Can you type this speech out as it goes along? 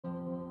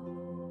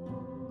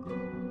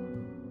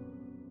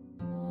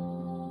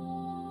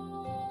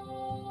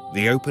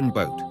The Open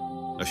Boat,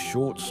 a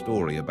short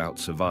story about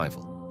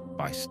survival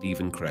by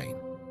Stephen Crane.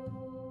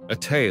 A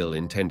tale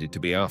intended to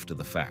be after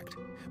the fact,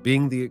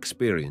 being the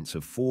experience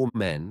of four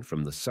men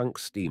from the sunk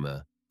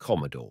steamer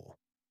Commodore.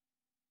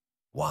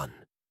 1.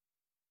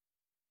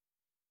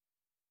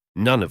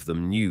 None of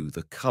them knew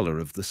the color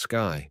of the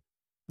sky.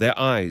 Their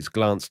eyes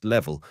glanced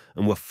level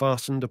and were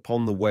fastened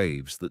upon the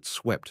waves that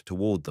swept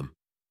toward them.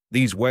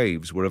 These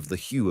waves were of the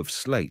hue of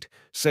slate,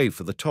 save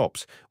for the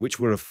tops, which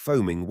were of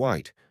foaming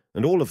white,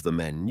 and all of the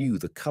men knew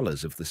the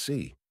colors of the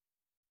sea.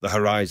 The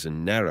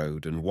horizon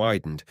narrowed and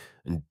widened,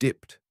 and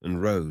dipped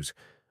and rose,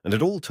 and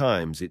at all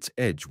times its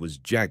edge was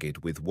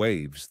jagged with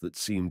waves that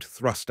seemed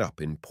thrust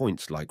up in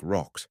points like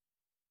rocks.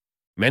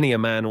 Many a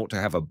man ought to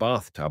have a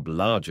bathtub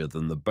larger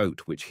than the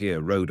boat which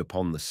here rode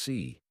upon the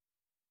sea.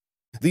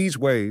 These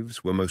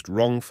waves were most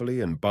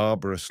wrongfully and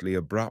barbarously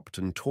abrupt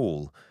and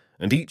tall,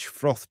 and each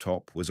froth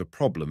top was a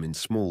problem in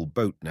small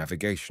boat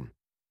navigation.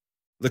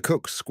 The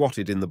cook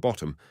squatted in the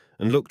bottom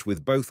and looked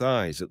with both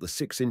eyes at the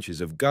 6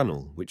 inches of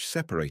gunwale which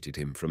separated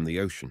him from the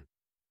ocean.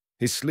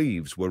 His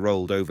sleeves were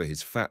rolled over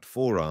his fat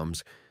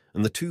forearms,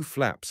 and the 2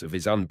 flaps of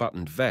his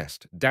unbuttoned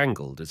vest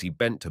dangled as he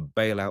bent to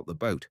bail out the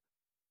boat.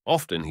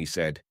 Often he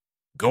said,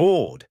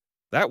 "Gord,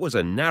 that was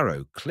a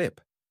narrow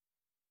clip."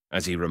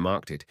 As he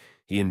remarked it,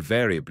 he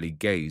invariably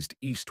gazed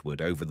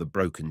eastward over the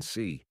broken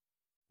sea.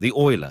 The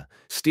oiler,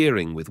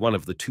 steering with one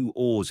of the 2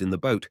 oars in the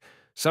boat,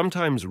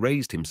 sometimes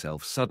raised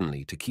himself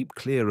suddenly to keep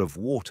clear of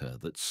water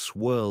that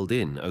swirled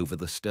in over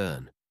the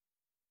stern.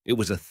 It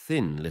was a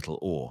thin little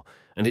oar,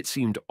 and it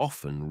seemed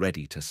often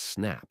ready to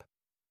snap.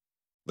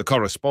 The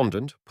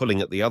correspondent,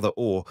 pulling at the other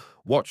oar,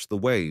 watched the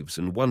waves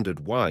and wondered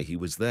why he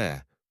was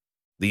there.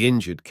 The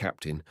injured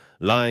captain,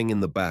 lying in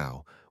the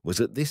bow, was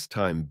at this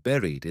time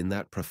buried in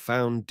that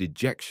profound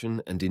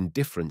dejection and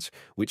indifference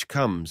which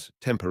comes,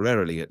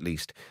 temporarily at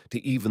least,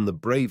 to even the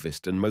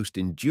bravest and most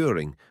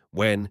enduring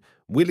when,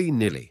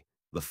 willy-nilly,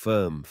 the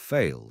firm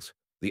fails,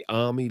 the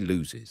army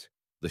loses,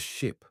 the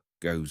ship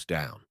goes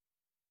down.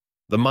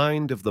 The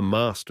mind of the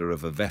master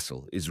of a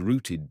vessel is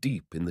rooted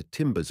deep in the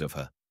timbers of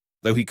her,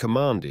 though he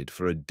commanded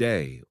for a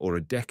day or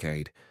a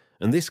decade,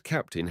 and this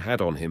captain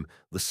had on him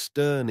the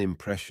stern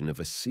impression of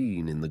a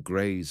scene in the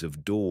greys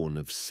of dawn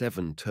of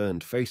 7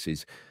 turned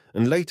faces,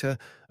 and later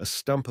a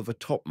stump of a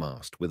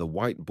topmast with a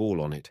white ball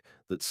on it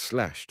that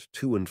slashed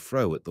to and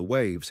fro at the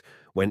waves,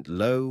 went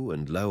low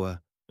and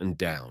lower and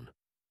down.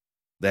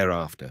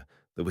 Thereafter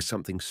there was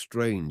something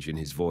strange in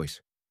his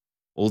voice.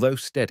 Although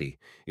steady,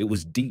 it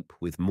was deep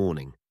with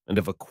mourning, and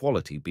of a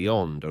quality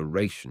beyond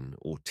oration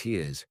or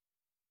tears.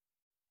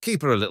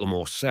 "Keep her a little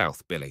more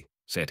south, Billy,"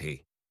 said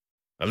he.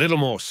 "A little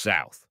more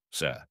south,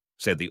 sir,"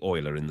 said the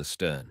oiler in the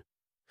stern.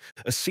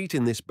 A seat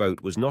in this boat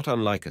was not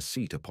unlike a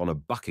seat upon a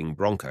bucking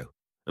bronco,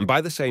 and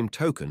by the same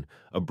token,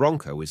 a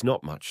bronco is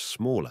not much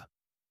smaller.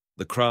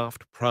 The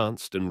craft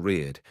pranced and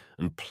reared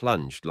and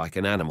plunged like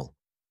an animal.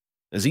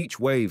 As each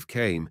wave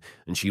came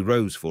and she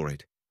rose for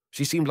it,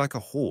 she seemed like a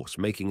horse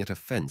making at a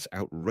fence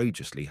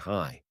outrageously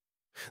high.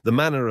 The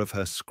manner of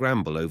her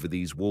scramble over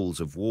these walls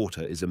of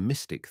water is a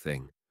mystic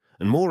thing,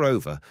 and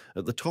moreover,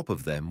 at the top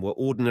of them were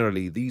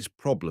ordinarily these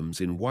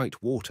problems in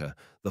white water,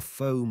 the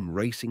foam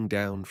racing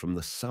down from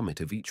the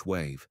summit of each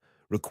wave,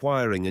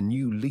 requiring a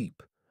new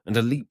leap, and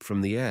a leap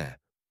from the air.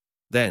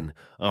 Then,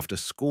 after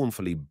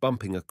scornfully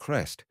bumping a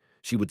crest,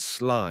 she would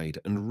slide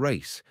and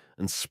race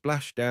and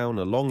splash down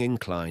a long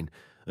incline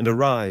and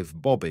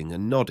arrive bobbing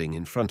and nodding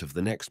in front of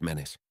the next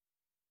menace.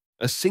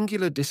 A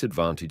singular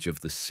disadvantage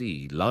of the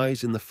sea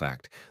lies in the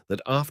fact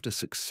that after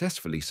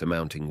successfully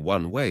surmounting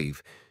one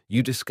wave,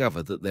 you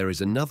discover that there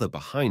is another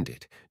behind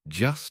it,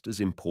 just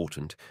as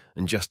important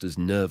and just as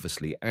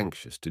nervously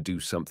anxious to do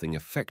something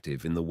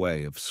effective in the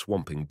way of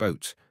swamping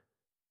boats.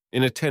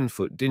 In a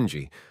 10-foot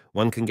dinghy,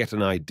 one can get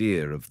an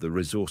idea of the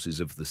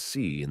resources of the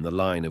sea in the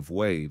line of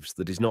waves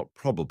that is not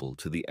probable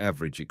to the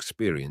average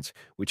experience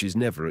which is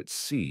never at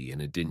sea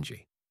in a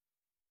dinghy.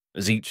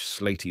 As each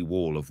slaty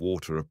wall of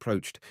water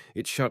approached,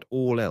 it shut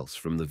all else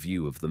from the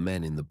view of the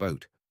men in the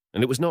boat,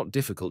 and it was not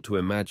difficult to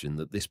imagine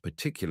that this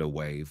particular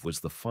wave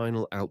was the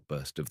final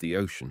outburst of the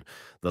ocean,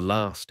 the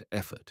last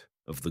effort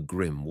of the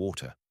grim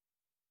water.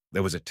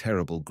 There was a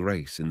terrible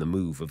grace in the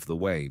move of the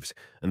waves,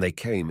 and they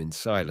came in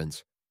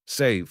silence,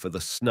 save for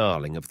the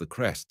snarling of the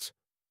crests.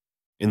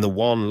 In the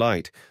wan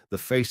light, the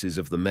faces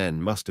of the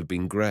men must have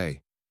been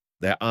grey.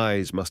 Their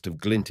eyes must have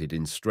glinted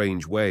in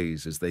strange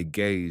ways as they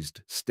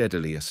gazed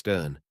steadily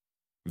astern.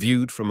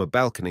 Viewed from a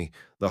balcony,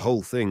 the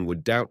whole thing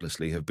would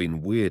doubtlessly have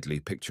been weirdly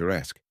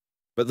picturesque.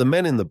 But the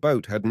men in the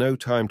boat had no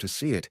time to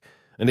see it,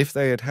 and if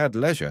they had had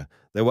leisure,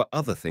 there were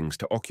other things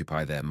to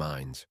occupy their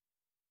minds.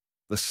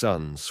 The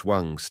sun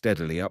swung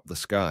steadily up the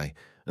sky,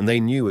 and they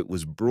knew it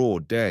was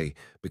broad day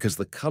because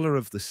the color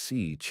of the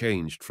sea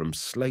changed from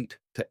slate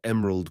to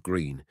emerald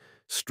green,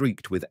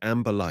 streaked with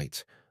amber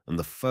lights, and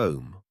the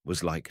foam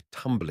was like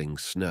tumbling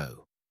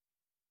snow.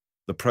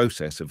 The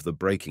process of the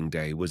breaking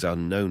day was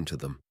unknown to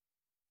them.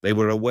 They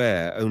were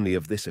aware only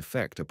of this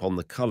effect upon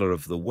the color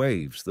of the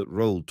waves that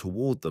rolled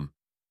toward them.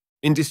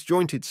 In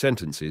disjointed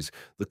sentences,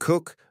 the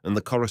cook and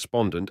the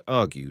correspondent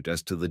argued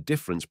as to the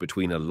difference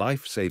between a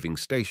life-saving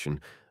station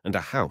and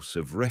a house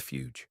of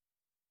refuge.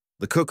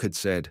 The cook had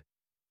said,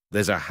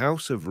 "There's a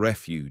house of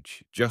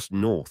refuge just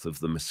north of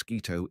the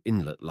Mosquito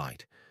Inlet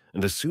light,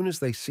 and as soon as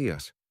they see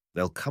us,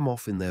 they'll come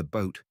off in their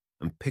boat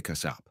and pick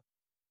us up."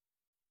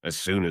 "As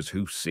soon as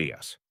who see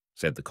us?"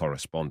 said the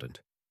correspondent.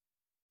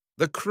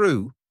 "The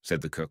crew,"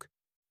 said the cook.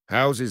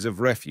 "Houses of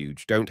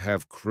refuge don't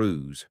have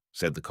crews,"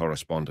 said the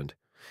correspondent.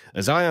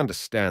 "As I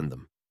understand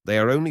them, they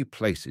are only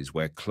places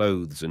where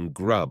clothes and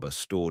grub are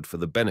stored for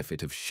the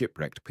benefit of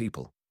shipwrecked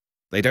people.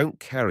 They don't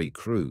carry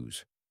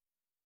crews."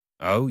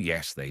 "Oh,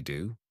 yes, they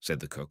do," said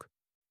the cook.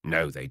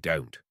 "No, they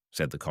don't,"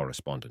 said the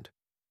correspondent.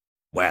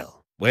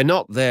 "Well, we're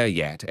not there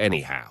yet,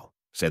 anyhow,"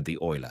 said the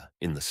oiler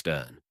in the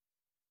stern.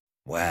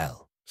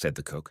 "Well," said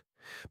the cook,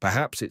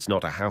 "perhaps it's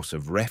not a house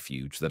of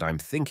refuge that I'm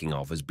thinking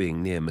of as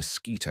being near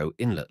Mosquito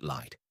Inlet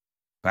light.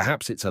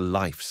 Perhaps it's a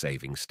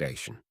life-saving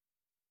station."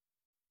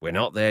 "We're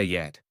not there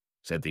yet,"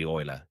 said the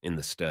oiler in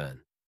the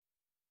stern.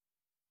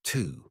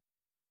 2.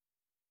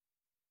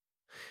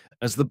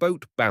 As the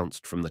boat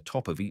bounced from the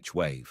top of each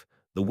wave,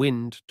 the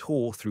wind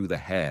tore through the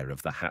hair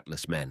of the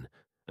hatless men,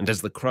 and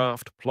as the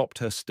craft plopped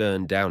her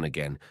stern down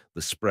again,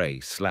 the spray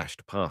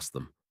slashed past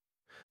them.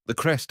 The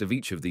crest of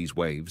each of these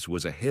waves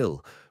was a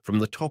hill, from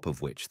the top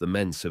of which the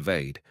men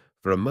surveyed,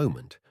 for a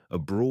moment, a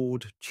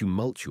broad,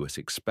 tumultuous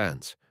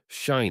expanse,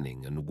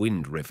 shining and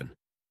wind-riven.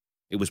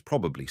 It was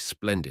probably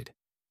splendid.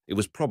 It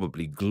was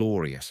probably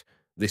glorious,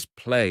 this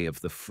play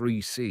of the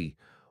free sea,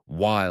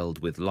 wild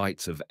with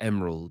lights of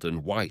emerald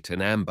and white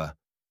and amber.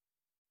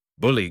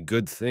 "Bully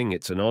good thing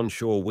it's an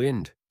onshore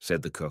wind,"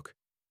 said the cook.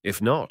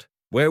 "If not,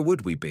 where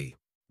would we be?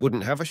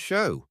 Wouldn't have a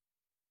show."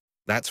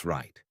 "That's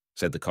right,"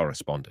 said the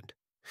correspondent.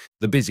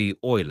 The busy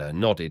oiler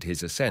nodded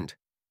his assent.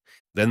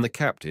 Then the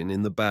captain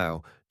in the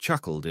bow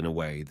chuckled in a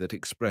way that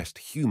expressed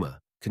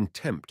humour,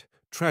 contempt,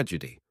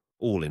 tragedy,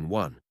 all in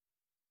one.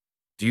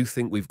 "Do you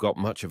think we've got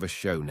much of a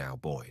show now,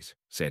 boys?"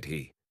 said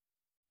he.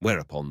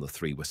 Whereupon the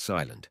three were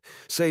silent,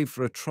 save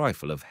for a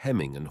trifle of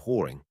hemming and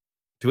hawing.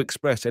 To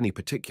express any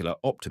particular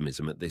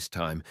optimism at this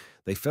time,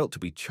 they felt to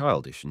be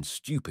childish and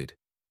stupid,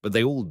 but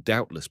they all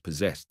doubtless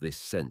possessed this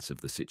sense of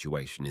the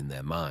situation in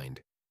their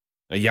mind.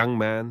 A young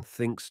man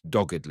thinks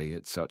doggedly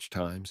at such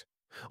times.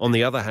 On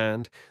the other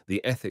hand,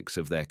 the ethics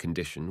of their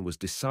condition was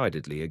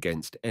decidedly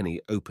against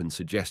any open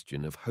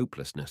suggestion of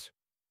hopelessness.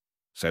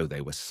 So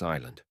they were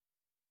silent.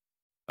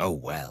 "Oh,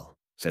 well,"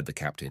 said the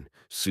captain,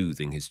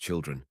 soothing his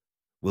children,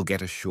 "we'll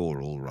get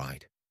ashore all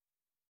right."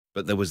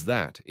 But there was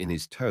that in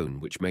his tone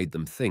which made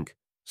them think,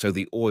 so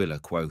the oiler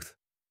quoth,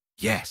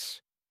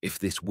 "Yes, if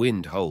this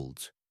wind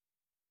holds."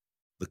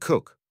 The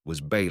cook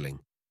was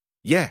bailing,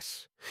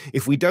 "Yes,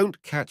 if we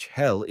don't catch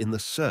hell in the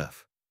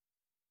surf."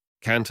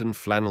 Canton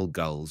flannel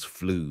gulls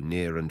flew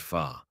near and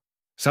far.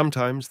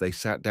 Sometimes they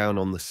sat down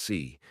on the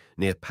sea,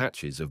 near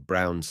patches of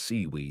brown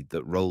seaweed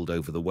that rolled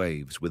over the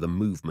waves with a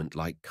movement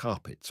like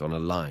carpets on a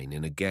line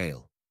in a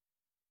gale.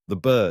 The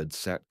birds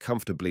sat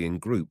comfortably in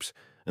groups,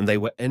 and they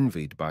were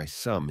envied by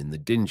some in the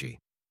dingy,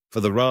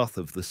 for the wrath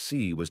of the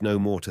sea was no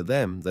more to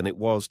them than it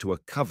was to a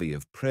covey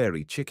of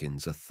prairie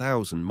chickens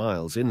 1,000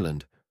 miles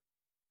inland.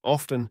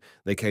 Often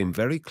they came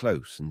very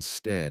close and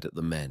stared at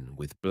the men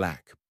with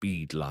black,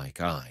 bead-like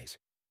eyes.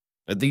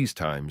 At these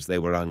times they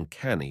were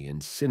uncanny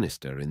and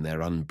sinister in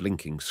their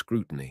unblinking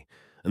scrutiny,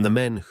 and the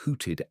men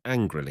hooted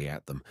angrily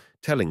at them,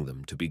 telling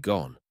them to be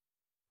gone.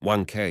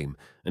 One came,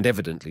 and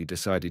evidently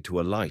decided to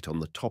alight on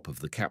the top of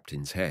the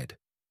captain's head.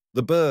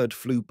 The bird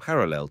flew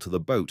parallel to the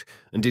boat,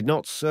 and did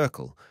not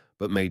circle,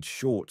 but made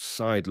short,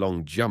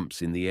 sidelong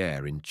jumps in the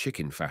air in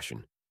chicken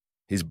fashion.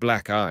 His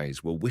black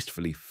eyes were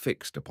wistfully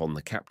fixed upon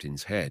the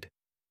captain's head.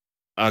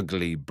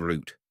 "Ugly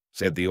brute,"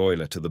 said the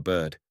oiler to the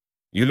bird.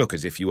 "You look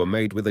as if you were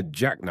made with a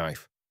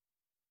jackknife."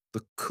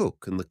 The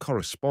cook and the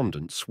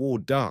correspondent swore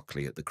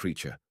darkly at the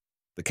creature.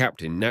 The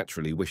captain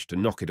naturally wished to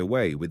knock it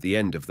away with the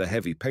end of the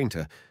heavy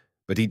painter,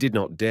 but he did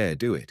not dare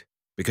do it,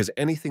 because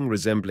anything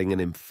resembling an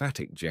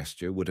emphatic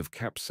gesture would have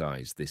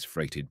capsized this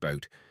freighted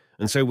boat,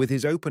 and so with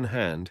his open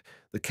hand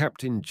the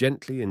captain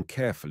gently and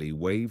carefully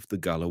waved the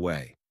gull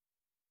away.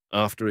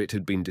 After it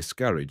had been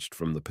discouraged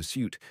from the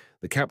pursuit,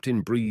 the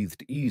captain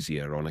breathed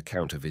easier on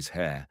account of his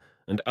hair,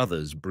 and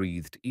others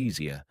breathed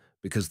easier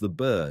because the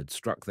bird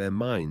struck their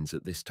minds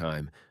at this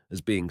time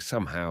as being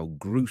somehow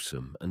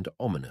gruesome and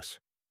ominous.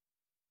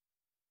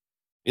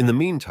 In the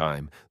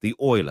meantime, the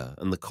oiler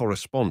and the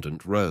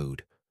correspondent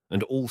rowed,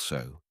 and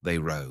also they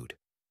rowed.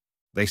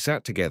 They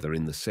sat together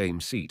in the same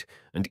seat,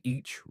 and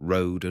each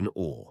rowed an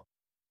oar.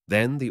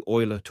 Then the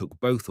oiler took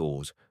both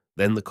oars,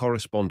 then the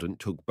correspondent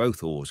took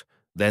both oars,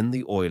 then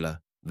the oiler,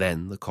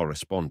 then the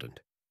correspondent.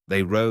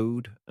 They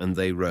rowed and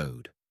they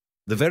rowed.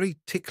 The very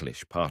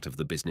ticklish part of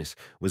the business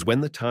was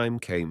when the time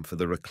came for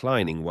the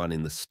reclining one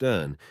in the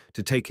stern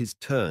to take his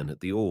turn at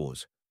the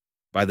oars.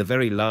 By the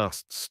very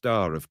last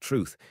star of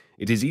truth,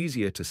 it is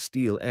easier to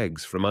steal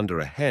eggs from under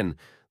a hen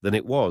than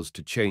it was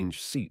to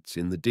change seats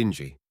in the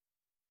dingy.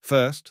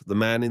 First, the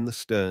man in the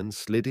stern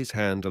slid his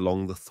hand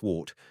along the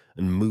thwart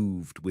and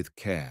moved with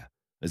care,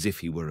 as if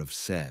he were of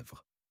Sèvres.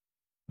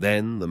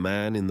 Then the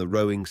man in the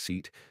rowing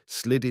seat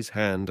slid his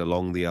hand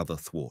along the other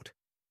thwart.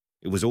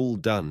 It was all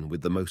done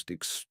with the most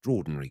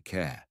extraordinary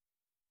care.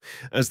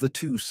 As the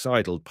two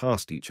sidled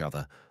past each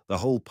other, the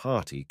whole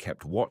party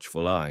kept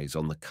watchful eyes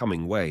on the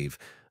coming wave,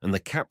 and the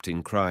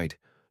captain cried,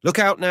 "Look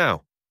out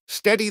now!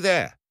 Steady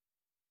there!"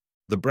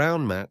 The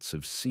brown mats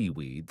of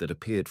seaweed that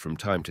appeared from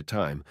time to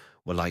time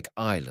were like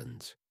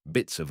islands,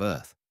 bits of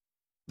earth.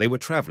 They were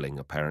travelling,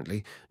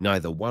 apparently,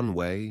 neither one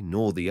way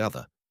nor the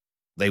other.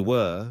 They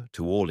were,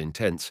 to all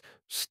intents,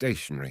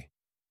 stationary.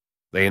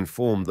 They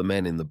informed the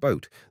men in the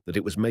boat that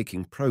it was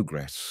making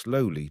progress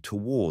slowly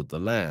toward the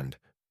land.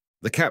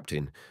 The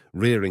captain,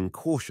 rearing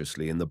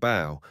cautiously in the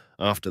bow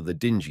after the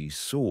Dingy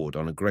soared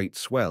on a great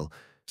swell,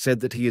 said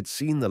that he had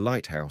seen the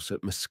lighthouse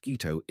at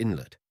Mosquito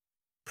Inlet.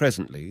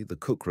 Presently the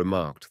cook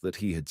remarked that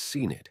he had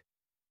seen it.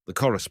 The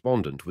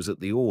correspondent was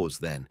at the oars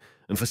then,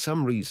 and for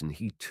some reason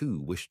he too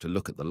wished to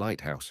look at the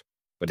lighthouse,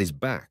 but his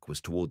back was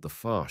toward the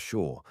far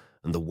shore,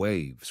 and the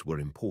waves were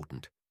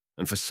important,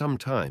 and for some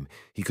time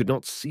he could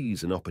not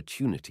seize an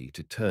opportunity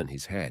to turn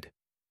his head.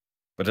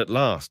 But at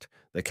last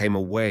there came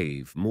a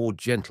wave more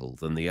gentle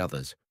than the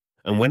others,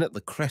 and when at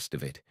the crest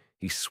of it,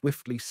 he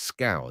swiftly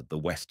scoured the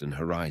western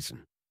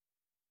horizon.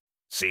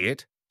 "See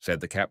it?" said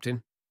the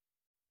captain.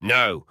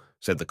 "No,"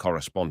 said the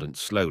correspondent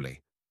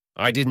slowly.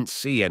 "I didn't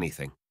see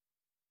anything."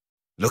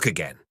 "Look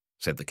again,"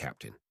 said the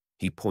captain.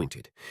 He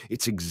pointed.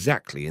 "It's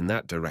exactly in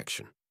that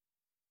direction."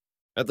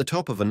 At the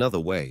top of another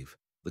wave,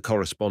 the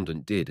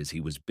correspondent did as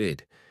he was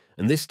bid,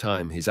 and this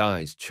time his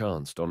eyes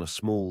chanced on a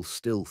small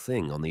still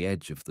thing on the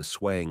edge of the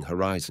swaying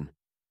horizon.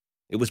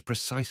 It was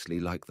precisely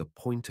like the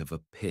point of a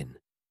pin.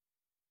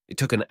 It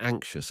took an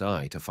anxious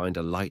eye to find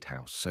a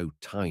lighthouse so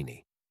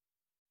tiny.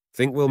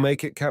 "Think we'll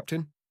make it,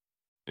 Captain?"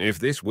 "If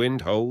this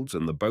wind holds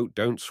and the boat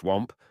don't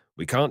swamp,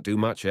 we can't do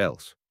much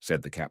else,"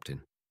 said the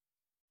captain.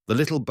 The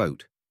little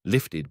boat,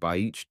 lifted by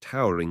each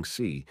towering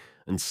sea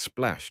and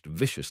splashed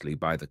viciously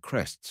by the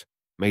crests,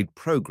 made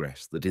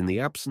progress that in the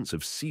absence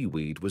of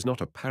seaweed was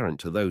not apparent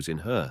to those in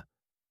her.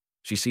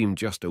 She seemed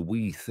just a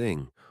wee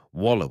thing,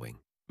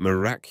 wallowing,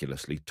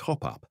 miraculously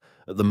top-up,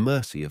 at the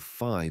mercy of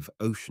 5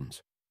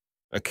 oceans.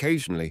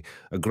 Occasionally,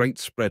 a great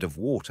spread of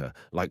water,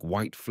 like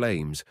white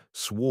flames,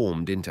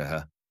 swarmed into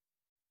her.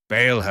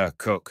 "Bail her,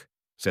 cook,"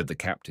 said the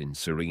captain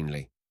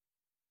serenely.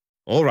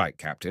 "All right,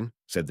 captain,"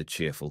 said the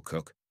cheerful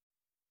cook.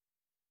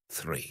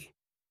 3.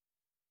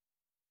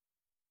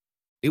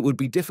 It would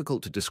be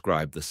difficult to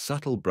describe the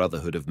subtle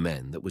brotherhood of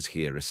men that was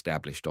here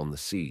established on the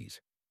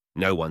seas.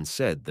 No one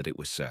said that it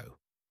was so.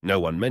 No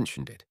one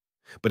mentioned it.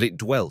 But it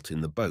dwelt in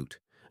the boat,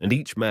 and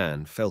each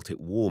man felt it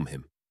warm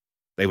him.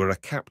 They were a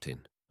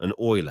captain, an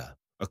oiler,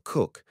 a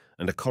cook,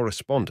 and a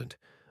correspondent,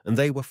 and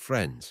they were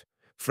friends,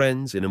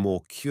 friends in a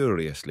more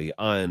curiously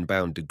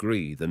iron-bound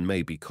degree than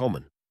may be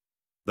common.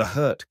 The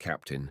hurt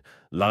captain,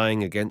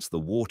 lying against the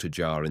water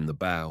jar in the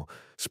bow,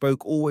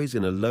 spoke always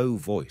in a low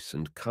voice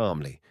and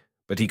calmly,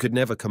 but he could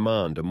never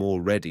command a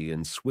more ready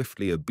and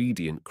swiftly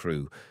obedient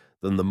crew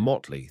than the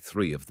motley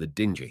 3 of the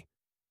Dingy.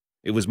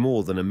 It was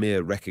more than a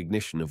mere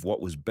recognition of what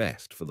was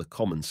best for the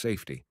common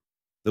safety.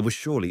 There was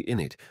surely in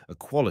it a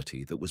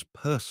quality that was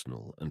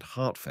personal and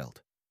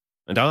heartfelt.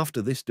 And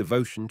after this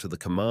devotion to the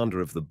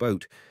commander of the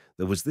boat,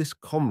 there was this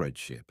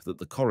comradeship that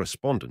the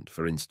correspondent,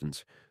 for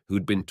instance, who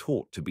had been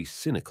taught to be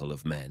cynical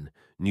of men,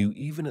 knew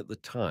even at the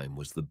time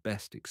was the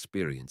best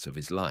experience of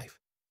his life.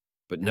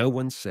 But no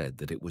one said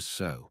that it was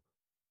so.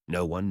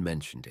 No one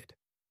mentioned it.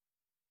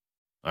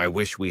 "I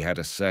wish we had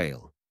a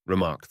sail,"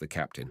 remarked the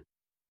captain.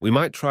 "We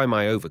might try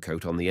my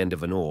overcoat on the end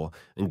of an oar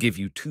and give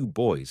you 2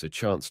 boys a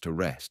chance to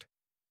rest."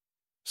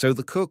 So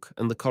the cook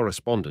and the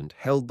correspondent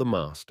held the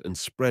mast and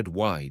spread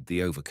wide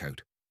the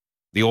overcoat.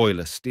 The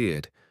oiler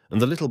steered,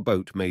 and the little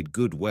boat made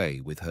good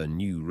way with her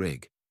new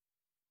rig.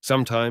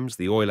 Sometimes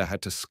the oiler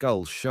had to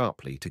scull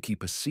sharply to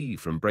keep a sea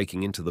from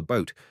breaking into the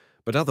boat,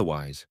 but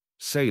otherwise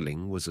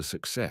sailing was a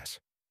success.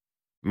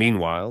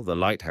 Meanwhile, the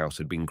lighthouse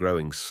had been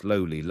growing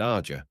slowly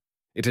larger.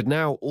 It had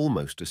now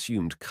almost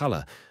assumed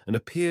colour and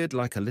appeared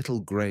like a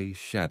little grey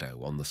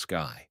shadow on the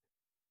sky.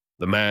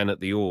 The man at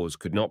the oars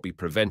could not be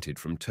prevented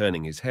from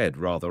turning his head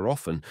rather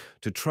often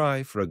to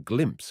try for a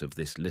glimpse of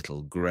this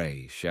little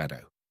grey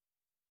shadow.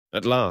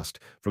 At last,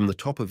 from the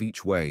top of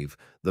each wave,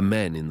 the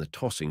men in the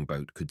tossing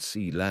boat could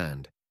see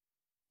land.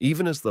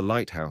 Even as the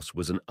lighthouse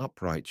was an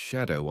upright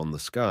shadow on the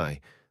sky,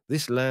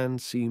 this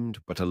land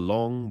seemed but a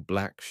long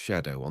black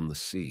shadow on the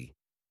sea.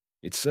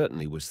 It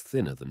certainly was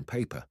thinner than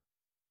paper.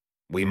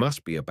 "We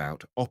must be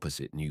about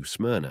opposite New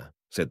Smyrna,"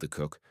 said the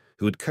cook,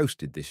 who had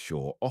coasted this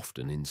shore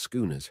often in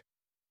schooners.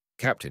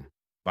 "Captain,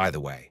 by the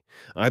way,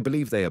 I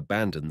believe they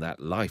abandoned that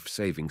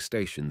life-saving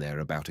station there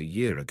about a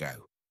year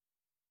ago."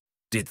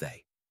 "Did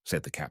they?"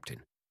 said the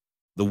captain.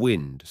 The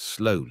wind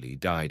slowly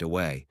died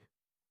away.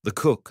 The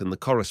cook and the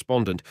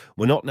correspondent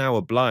were not now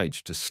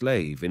obliged to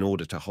slave in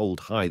order to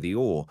hold high the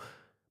oar,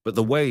 but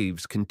the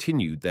waves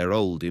continued their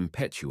old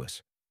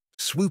impetuous.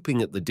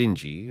 swooping at the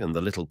dinghy, and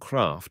the little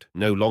craft,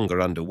 no longer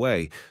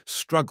underway,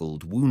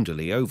 struggled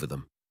woundily over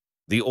them.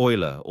 The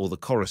oiler or the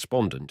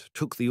correspondent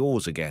took the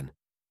oars again.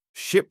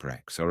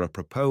 Shipwrecks are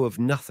apropos of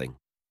nothing.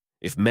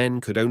 If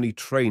men could only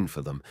train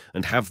for them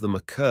and have them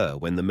occur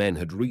when the men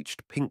had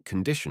reached pink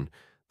condition,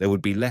 there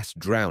would be less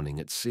drowning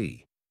at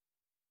sea.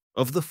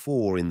 Of the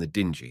 4 in the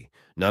dinghy,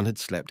 none had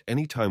slept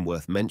any time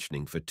worth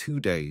mentioning for 2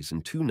 days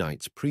and 2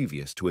 nights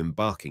previous to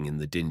embarking in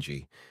the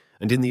dinghy,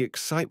 and in the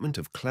excitement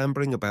of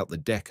clambering about the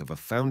deck of a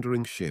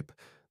foundering ship,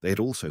 they had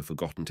also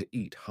forgotten to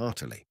eat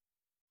heartily.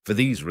 For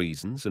these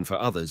reasons, and for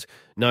others,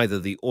 neither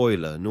the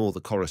oiler nor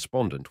the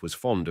correspondent was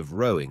fond of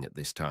rowing at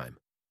this time.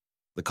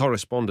 The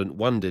correspondent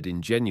wondered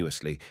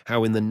ingenuously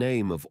how, in the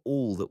name of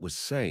all that was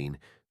sane,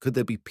 could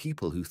there be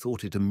people who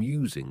thought it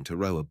amusing to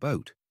row a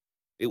boat.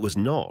 It was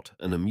not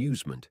an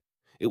amusement.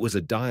 It was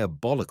a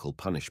diabolical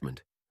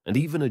punishment, and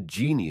even a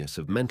genius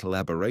of mental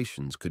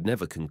aberrations could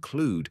never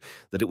conclude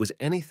that it was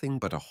anything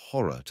but a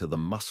horror to the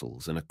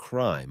muscles and a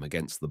crime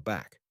against the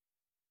back.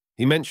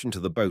 He mentioned to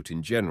the boat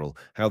in general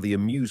how the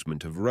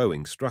amusement of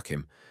rowing struck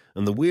him,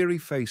 and the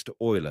weary-faced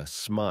oiler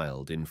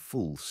smiled in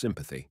full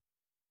sympathy.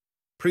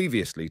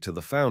 Previously to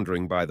the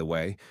foundering, by the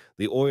way,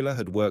 the oiler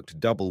had worked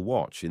double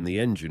watch in the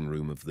engine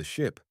room of the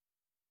ship.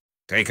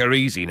 "Take her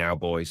easy now,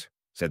 boys,"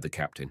 said the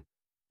captain.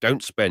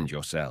 "Don't spend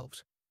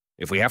yourselves.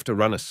 If we have to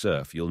run a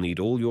surf, you'll need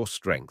all your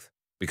strength,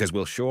 because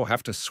we'll sure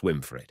have to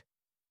swim for it.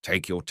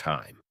 Take your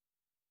time."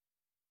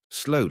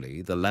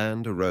 Slowly, the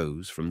land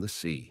arose from the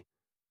sea.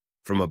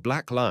 From a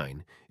black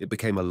line, it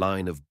became a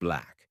line of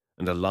black,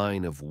 and a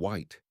line of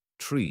white,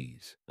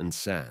 trees and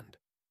sand.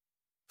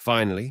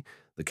 Finally,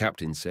 the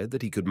captain said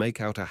that he could make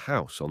out a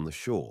house on the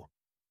shore.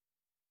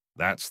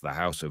 "That's the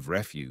house of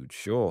refuge,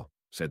 sure,"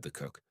 said the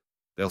cook.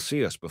 "They'll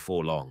see us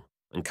before long,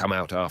 and come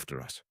out after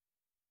us."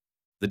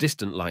 The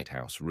distant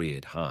lighthouse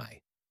reared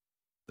high.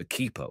 "The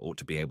keeper ought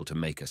to be able to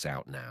make us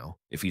out now,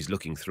 if he's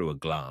looking through a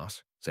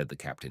glass," said the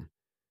captain.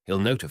 "He'll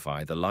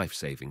notify the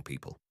life-saving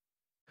people."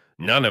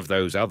 "None of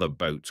those other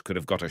boats could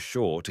have got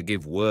ashore to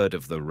give word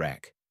of the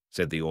wreck,"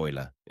 said the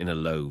oiler in a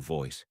low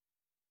voice.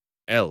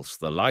 "Else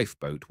the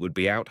lifeboat would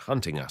be out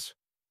hunting us."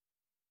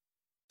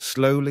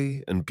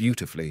 Slowly and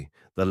beautifully,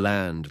 the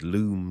land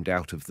loomed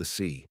out of the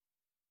sea.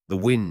 The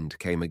wind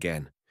came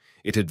again.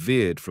 It had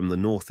veered from the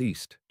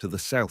northeast to the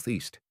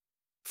southeast.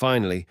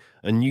 Finally,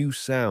 a new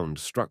sound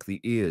struck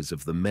the ears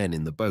of the men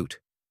in the boat.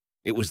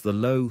 It was the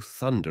low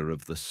thunder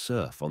of the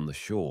surf on the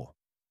shore.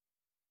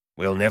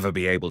 "We'll never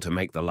be able to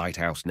make the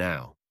lighthouse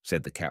now,"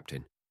 said the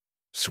captain.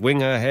 "Swing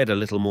her head a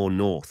little more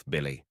north,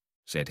 Billy,"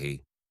 said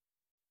he.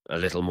 "A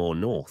little more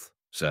north,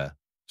 sir,"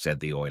 said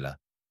the oiler.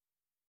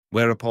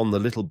 Whereupon the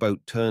little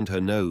boat turned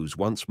her nose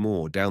once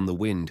more down the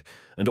wind,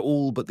 and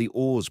all but the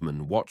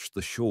oarsmen watched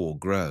the shore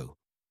grow.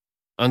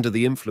 Under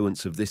the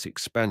influence of this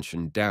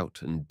expansion,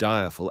 doubt and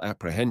direful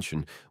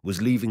apprehension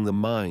was leaving the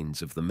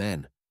minds of the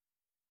men.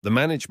 The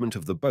management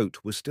of the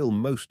boat was still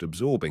most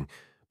absorbing,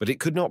 but it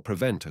could not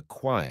prevent a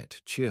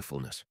quiet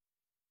cheerfulness.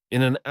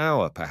 In an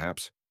hour,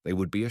 perhaps, they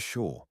would be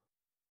ashore.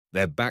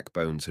 Their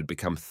backbones had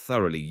become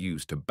thoroughly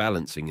used to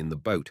balancing in the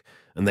boat,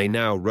 and they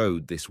now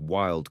rode this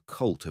wild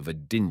colt of a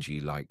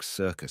dinghy like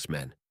circus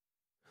men.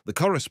 The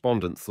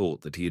correspondent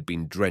thought that he had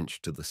been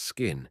drenched to the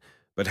skin,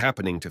 but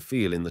happening to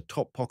feel in the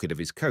top pocket of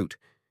his coat,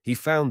 he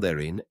found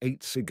therein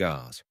 8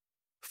 cigars.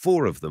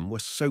 4 of them were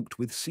soaked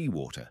with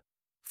seawater.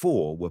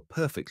 4 were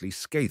perfectly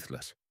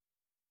scatheless.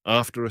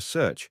 After a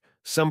search,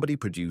 somebody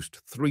produced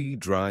 3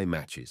 dry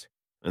matches,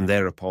 and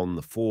thereupon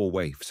the 4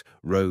 waifs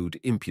rowed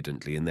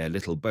impudently in their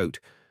little boat,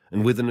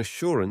 and with an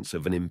assurance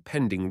of an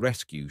impending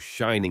rescue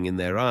shining in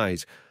their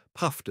eyes,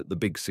 puffed at the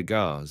big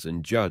cigars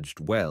and judged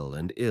well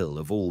and ill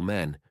of all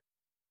men.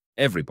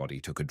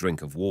 Everybody took a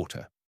drink of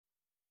water.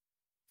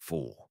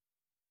 4.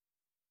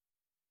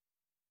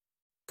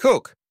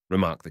 "Cook,"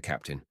 remarked the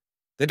captain,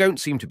 "there don't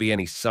seem to be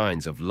any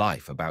signs of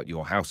life about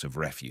your house of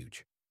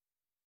refuge."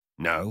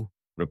 "No,"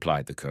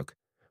 replied the cook.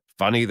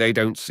 "Funny they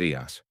don't see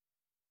us."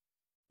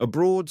 A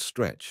broad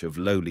stretch of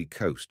lowly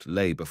coast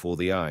lay before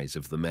the eyes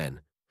of the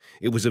men.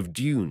 It was of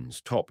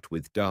dunes topped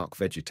with dark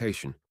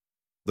vegetation.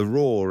 The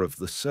roar of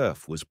the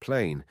surf was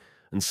plain,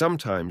 and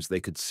sometimes they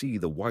could see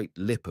the white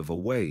lip of a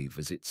wave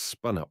as it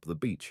spun up the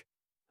beach.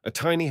 A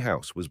tiny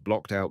house was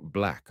blocked out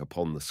black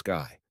upon the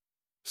sky.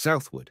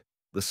 Southward,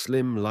 the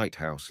slim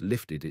lighthouse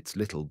lifted its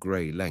little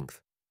grey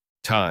length.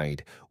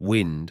 Tide,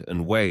 wind,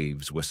 and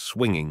waves were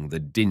swinging the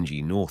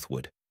dingy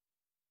northward.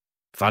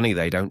 "Funny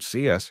they don't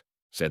see us,"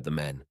 said the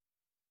men.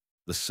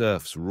 The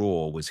surf's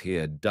roar was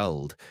here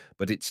dulled,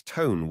 but its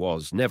tone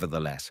was,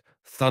 nevertheless,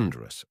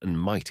 thunderous and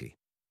mighty.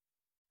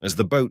 As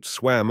the boat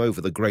swam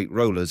over the great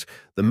rollers,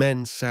 the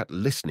men sat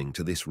listening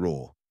to this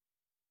roar.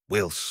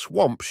 "We'll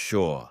swamp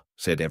sure,"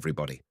 said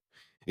everybody.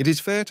 It is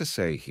fair to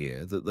say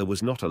here that there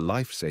was not a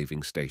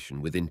life-saving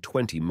station within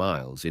 20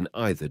 miles in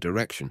either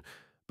direction,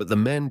 but the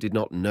men did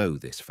not know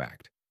this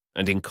fact,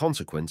 and in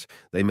consequence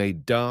they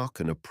made dark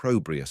and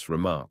opprobrious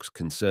remarks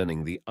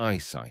concerning the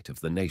eyesight of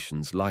the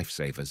nation's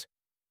lifesavers.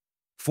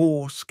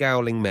 4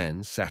 scowling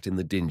men sat in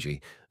the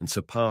dingy and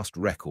surpassed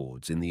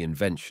records in the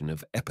invention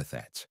of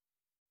epithets.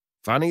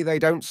 Funny they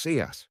don't see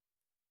us.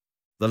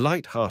 The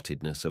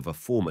light-heartedness of a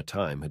former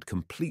time had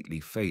completely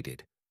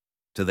faded.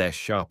 To their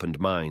sharpened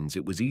minds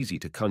it was easy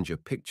to conjure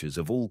pictures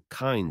of all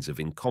kinds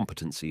of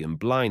incompetency and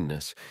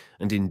blindness,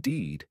 and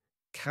indeed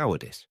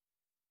cowardice.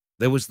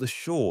 There was the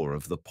shore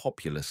of the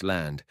populous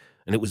land,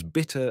 and it was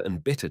bitter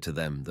and bitter to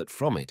them that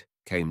from it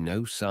came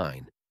no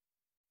sign.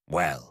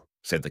 "Well,"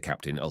 said the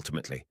captain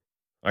ultimately,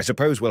 "I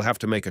suppose we'll have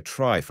to make a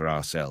try for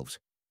ourselves.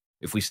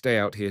 If we stay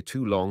out here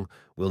too long,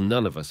 we'll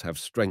none of us have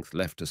strength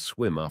left to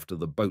swim after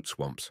the boat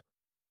swamps."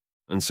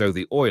 And so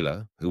the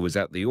oiler, who was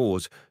at the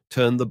oars,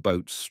 turned the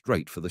boat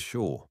straight for the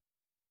shore.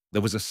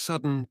 There was a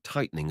sudden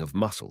tightening of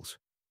muscles.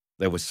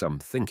 There was some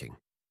thinking.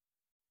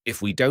 "If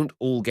we don't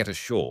all get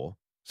ashore,"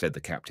 said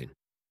the captain,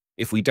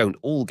 "if we don't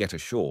all get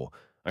ashore,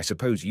 I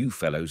suppose you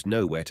fellows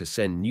know where to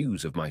send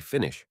news of my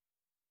finish."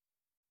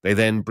 They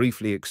then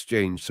briefly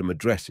exchanged some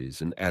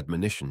addresses and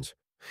admonitions.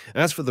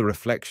 As for the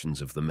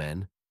reflections of the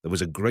men, there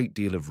was a great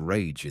deal of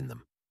rage in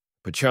them.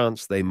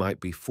 Perchance they might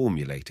be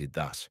formulated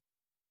thus: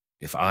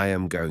 "If I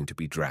am going to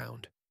be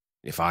drowned,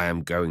 if I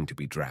am going to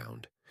be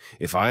drowned,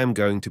 if I am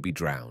going to be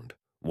drowned,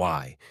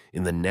 why,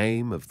 in the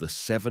name of the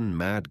 7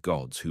 mad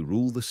gods who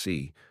rule the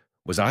sea,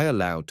 was I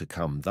allowed to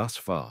come thus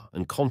far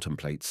and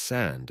contemplate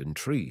sand and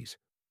trees?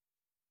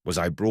 Was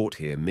I brought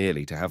here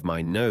merely to have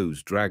my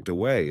nose dragged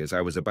away as I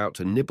was about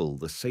to nibble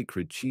the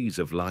sacred cheese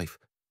of life?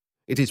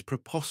 It is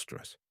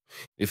preposterous.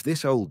 If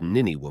this old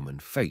ninny woman,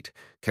 Fate,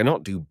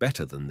 cannot do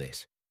better than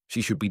this,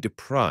 she should be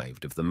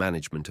deprived of the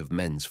management of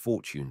men's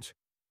fortunes.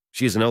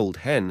 She is an old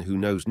hen who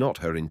knows not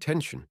her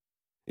intention.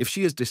 If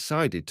she has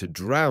decided to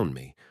drown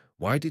me,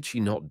 why did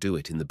she not do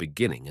it in the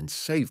beginning and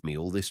save me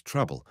all this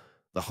trouble?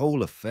 The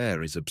whole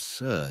affair is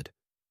absurd.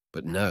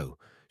 But no,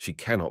 she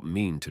cannot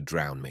mean to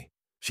drown me.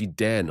 She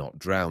dare not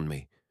drown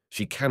me.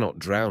 She cannot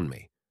drown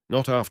me,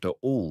 not after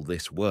all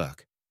this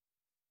work."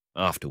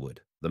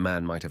 Afterward, the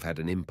man might have had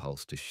an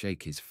impulse to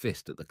shake his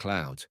fist at the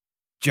clouds.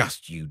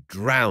 "Just you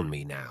drown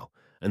me now,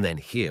 and then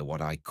hear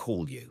what I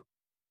call you."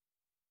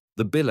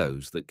 The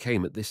billows that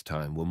came at this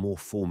time were more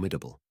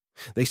formidable.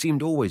 They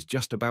seemed always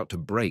just about to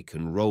break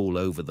and roll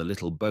over the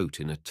little boat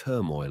in a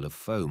turmoil of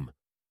foam.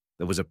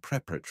 There was a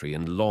preparatory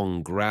and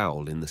long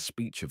growl in the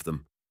speech of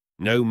them.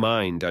 No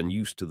mind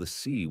unused to the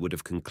sea would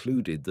have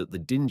concluded that the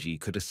dingy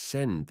could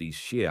ascend these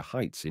sheer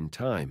heights in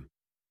time.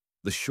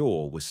 The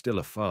shore was still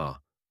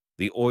afar.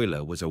 The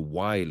oiler was a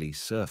wily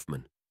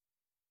surfman.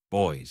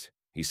 "Boys,"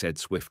 he said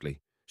swiftly,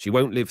 "she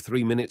won't live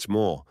 3 minutes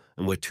more,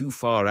 and we're too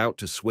far out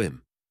to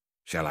swim.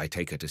 Shall I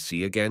take her to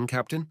sea again,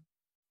 Captain?"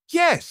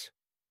 "Yes,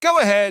 go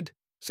ahead,"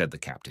 said the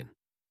captain.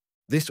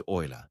 This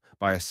oiler,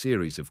 by a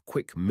series of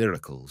quick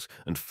miracles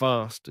and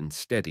fast and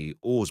steady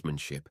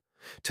oarsmanship,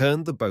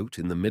 turned the boat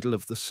in the middle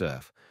of the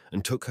surf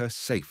and took her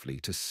safely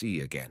to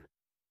sea again.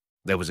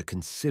 There was a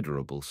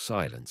considerable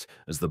silence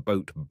as the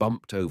boat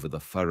bumped over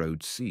the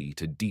furrowed sea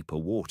to deeper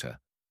water.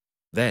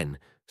 Then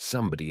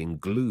somebody in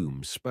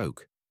gloom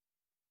spoke.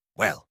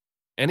 "Well,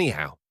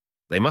 anyhow,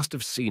 they must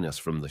have seen us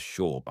from the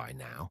shore by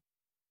now."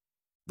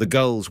 The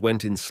gulls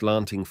went in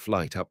slanting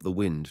flight up the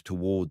wind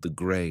toward the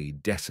grey,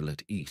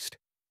 desolate east.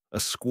 A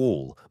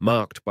squall,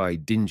 marked by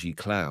dingy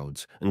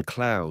clouds, and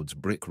clouds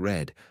brick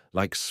red,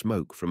 like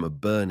smoke from a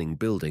burning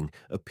building,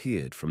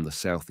 appeared from the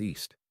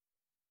southeast.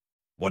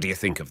 "What do you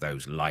think of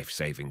those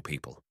life-saving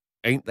people?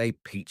 Ain't they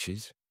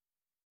peaches?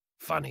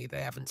 Funny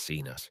they haven't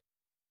seen us.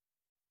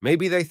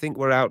 Maybe they think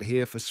we're out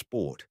here for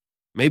sport.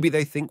 Maybe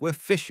they think we're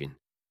fishing.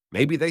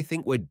 Maybe they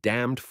think we're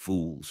damned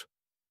fools."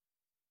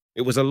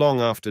 It was a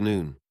long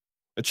afternoon.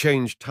 A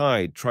changed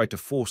tide tried to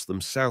force them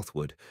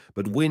southward,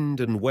 but wind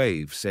and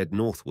wave said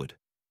northward.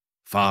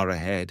 Far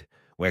ahead,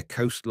 where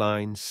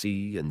coastline,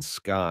 sea, and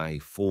sky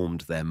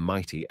formed their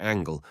mighty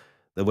angle,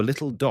 there were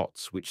little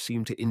dots which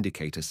seemed to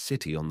indicate a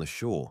city on the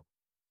shore.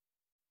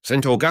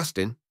 "St.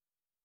 Augustine?"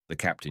 The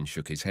captain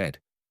shook his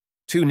head.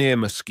 "Too near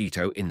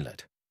Mosquito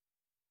Inlet."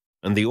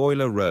 And the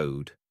oiler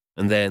rowed,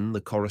 and then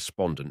the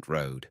correspondent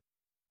rowed.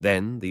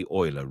 Then the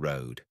oiler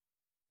rowed.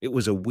 It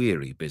was a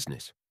weary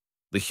business.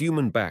 The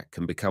human back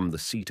can become the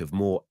seat of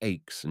more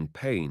aches and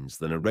pains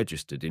than are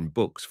registered in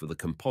books for the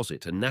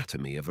composite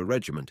anatomy of a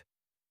regiment.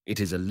 It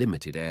is a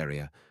limited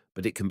area,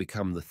 but it can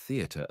become the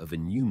theatre of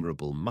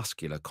innumerable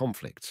muscular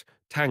conflicts,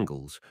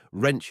 tangles,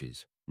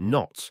 wrenches,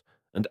 knots,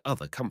 and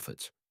other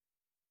comforts.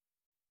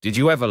 "Did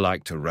you ever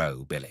like to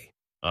row, Billy?"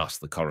 asked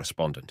the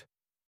correspondent.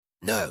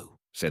 "No,"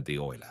 said the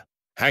oiler.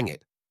 "Hang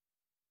it."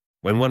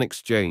 When one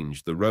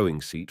exchanged the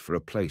rowing seat for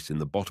a place in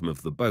the bottom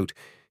of the boat,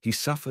 he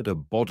suffered a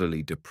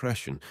bodily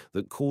depression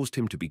that caused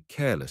him to be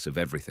careless of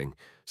everything,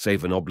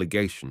 save an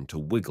obligation to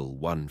wiggle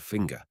one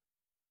finger.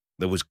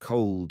 There was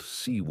cold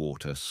sea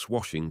water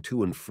swashing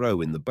to and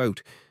fro in the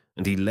boat,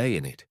 and he lay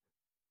in it.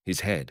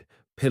 His head,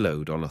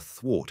 pillowed on a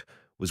thwart,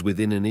 was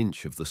within an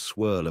inch of the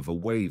swirl of a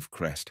wave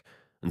crest,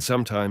 and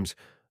sometimes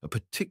a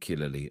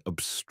particularly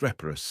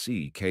obstreperous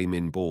sea came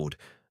inboard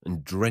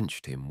and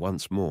drenched him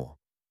once more.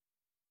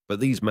 But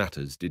these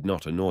matters did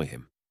not annoy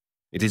him.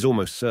 It is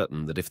almost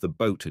certain that if the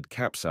boat had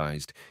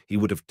capsized, he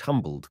would have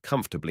tumbled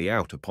comfortably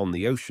out upon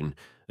the ocean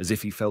as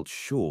if he felt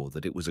sure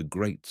that it was a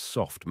great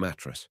soft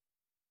mattress.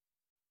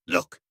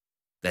 "Look,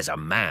 there's a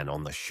man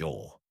on the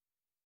shore."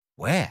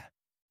 "Where?"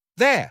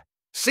 "There!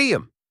 See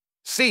him!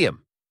 See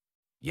him!"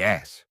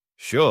 "Yes,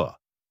 sure.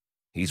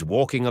 He's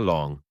walking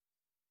along.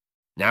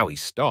 Now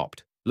he's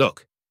stopped.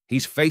 Look,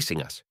 he's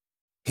facing us.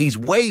 He's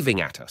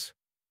waving at us."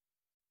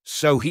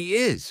 "So he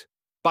is!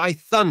 By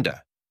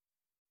thunder!"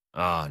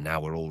 "Ah, now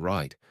we're all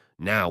right.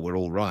 Now we're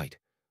all right.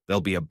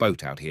 There'll be a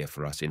boat out here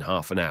for us in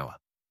half an hour."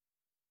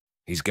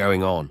 "He's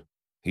going on.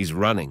 He's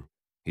running.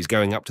 He's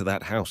going up to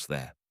that house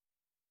there."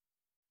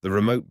 The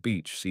remote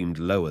beach seemed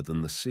lower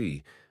than the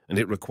sea, and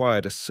it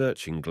required a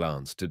searching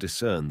glance to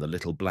discern the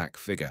little black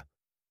figure.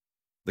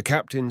 The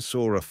captain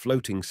saw a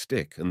floating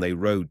stick and they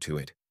rowed to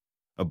it.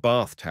 A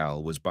bath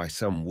towel was by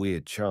some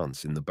weird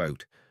chance in the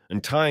boat,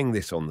 and tying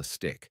this on the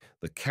stick,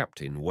 the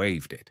captain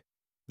waved it.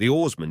 The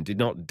oarsman did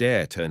not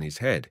dare turn his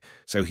head,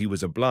 so he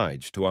was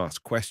obliged to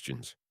ask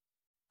questions.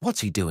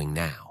 "What's he doing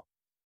now?"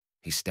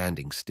 "He's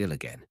standing still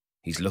again.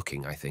 He's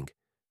looking, I think.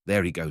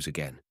 There he goes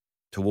again.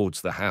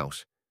 Towards the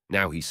house.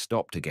 Now he's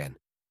stopped again."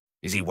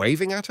 "Is he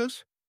waving at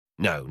us?"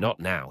 "No, not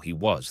now. He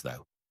was,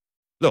 though.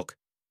 Look,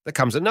 there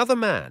comes another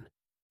man."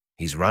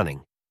 "He's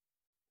running."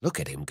 "Look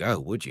at him go,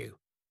 would you?"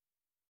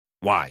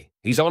 "Why,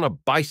 he's on a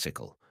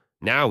bicycle.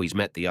 Now he's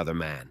met the other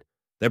man.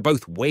 They're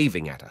both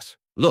waving at us.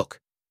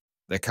 Look,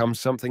 there comes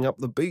something up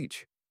the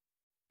beach."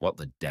 "What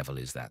the devil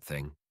is that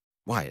thing?"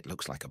 "Why, it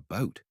looks like a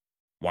boat."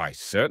 "Why,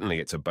 certainly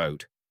it's a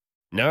boat."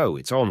 "No,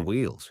 it's on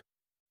wheels."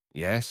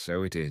 "Yes,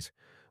 so it is.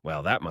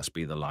 Well, that must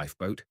be the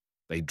lifeboat.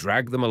 They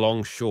drag them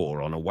along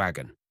shore on a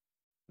wagon."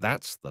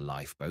 "That's the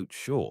lifeboat,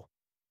 sure."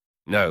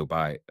 "No,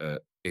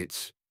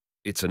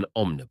 it's an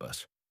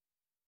omnibus."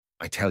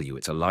 "I tell you,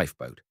 it's a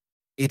lifeboat."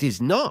 "It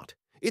is not.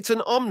 It's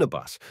an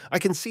omnibus. I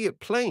can see it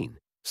plain.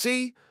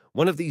 See,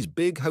 one of these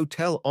big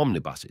hotel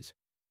omnibuses."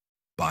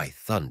 "By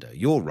thunder,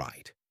 you're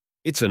right.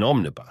 It's an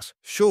omnibus,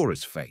 sure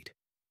as fate.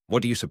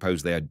 What do you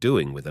suppose they are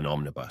doing with an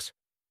omnibus?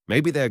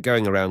 Maybe they're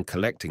going around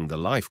collecting the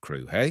life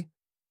crew, hey?"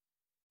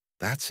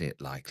 "That's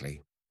it,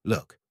 likely.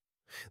 Look,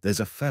 there's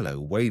a fellow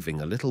waving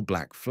a little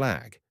black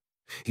flag.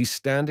 He's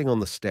standing on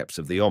the steps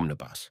of the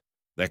omnibus.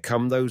 There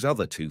come those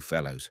other two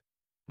fellows.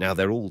 Now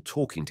they're all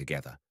talking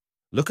together.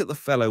 Look at the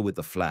fellow with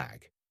the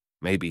flag.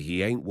 Maybe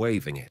he ain't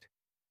waving it."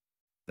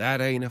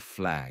 "That ain't a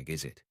flag,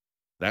 is it?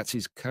 That's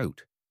his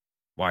coat."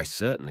 "Why,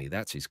 certainly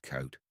that's his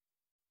coat."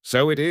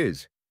 "So it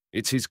is.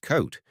 It's his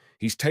coat.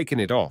 He's taken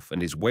it off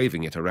and is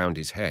waving it around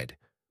his head.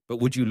 But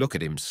would you look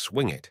at him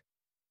swing it?"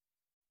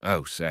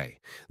 "Oh,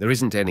 say, there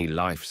isn't any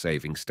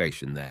life-saving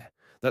station there.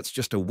 That's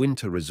just a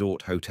winter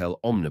resort hotel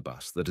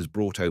omnibus that has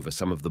brought over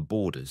some of the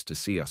boarders to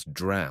see us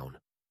drown."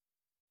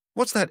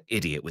 "What's that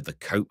idiot with the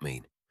coat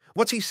mean?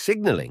 What's he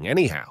signaling,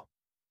 anyhow?"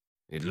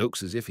 "It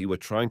looks as if he were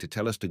trying to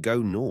tell us to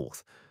go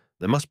north.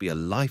 There must be a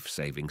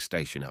life-saving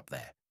station up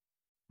there."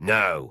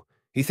 "No,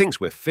 he thinks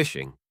we're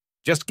fishing,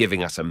 just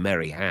giving us a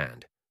merry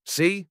hand.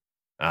 See?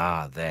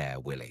 Ah, there,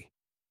 Willie."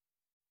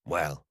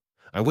 "Well,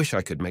 I wish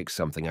I could make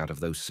something out of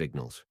those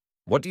signals.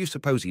 What do you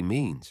suppose he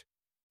means?"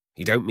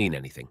 "He don't mean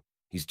anything.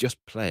 He's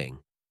just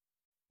playing."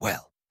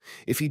 "Well,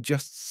 if he'd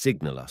just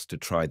signal us to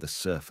try the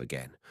surf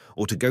again,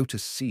 or to go to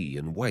sea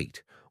and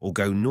wait, or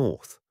go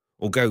north,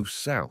 or go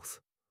south,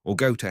 or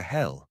go to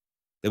hell,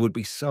 there would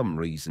be some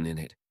reason in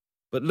it.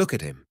 But look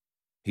at him.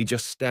 He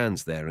just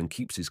stands there and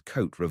keeps his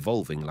coat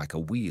revolving like a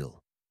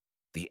wheel.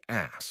 The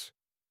ass.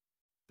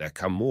 There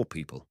come more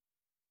people.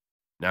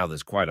 Now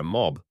there's quite a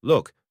mob.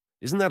 Look,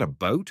 isn't that a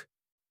boat?"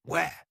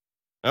 "Where?"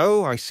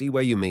 "Oh, I see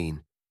where you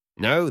mean.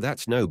 No,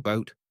 that's no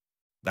boat.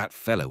 That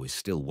fellow is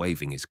still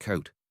waving his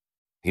coat.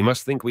 He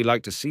must think we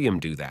like to see him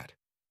do that.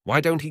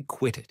 Why don't he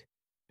quit it?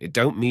 It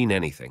don't mean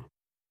anything."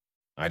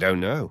 "I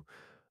don't know.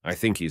 I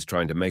think he's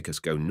trying to make us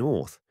go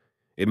north.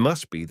 It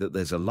must be that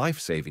there's a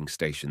life-saving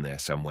station there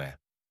somewhere."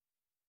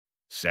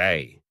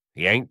 "Say,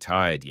 he ain't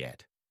tired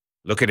yet.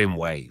 Look at him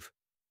wave.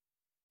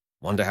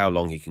 Wonder how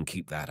long he can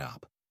keep that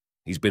up.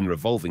 He's been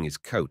revolving his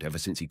coat ever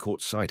since he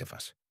caught sight of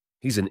us.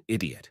 He's an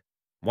idiot.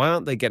 Why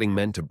aren't they getting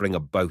men to bring a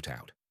boat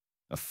out?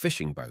 A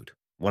fishing boat,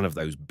 one of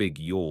those big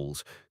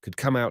yawls, could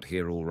come out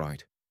here all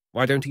right.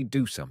 Why don't he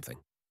do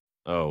something?"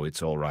 "Oh,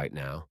 it's all right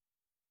now.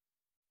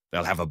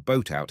 They'll have a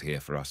boat out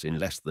here for us in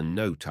less than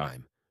no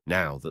time,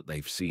 now that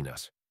they've seen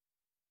us."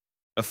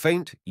 A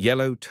faint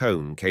yellow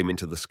tone came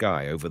into the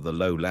sky over the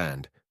low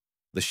land.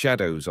 The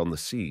shadows on the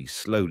sea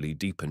slowly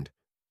deepened.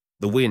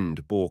 The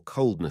wind bore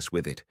coldness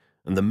with it,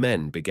 and the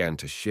men began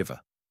to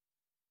shiver.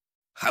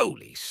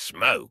 "Holy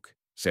smoke,"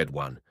 said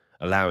one,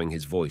 allowing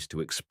his voice to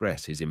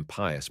express his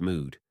impious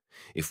mood.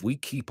 "If we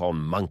keep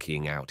on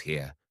monkeying out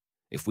here,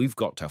 if we've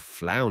got to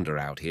flounder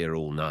out here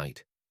all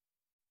night—"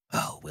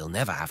 "Oh, we'll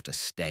never have to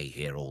stay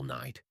here all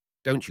night.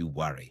 Don't you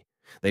worry.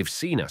 They've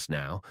seen us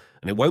now,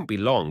 and it won't be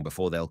long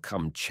before they'll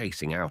come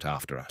chasing out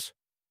after us."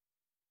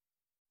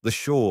 The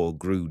shore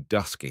grew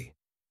dusky.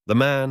 The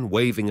man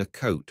waving a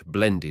coat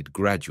blended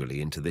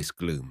gradually into this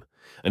gloom,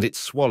 and it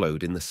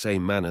swallowed in the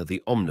same manner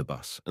the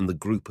omnibus and the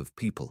group of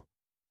people.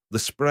 The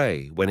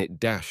spray, when it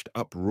dashed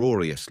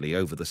uproariously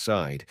over the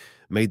side,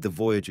 made the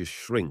voyagers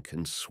shrink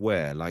and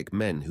swear like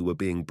men who were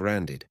being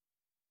branded.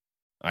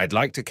 "I'd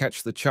like to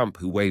catch the chump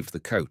who waved the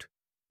coat.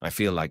 I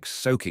feel like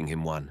soaking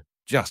him one,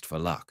 just for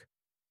luck."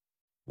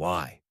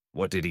 "Why?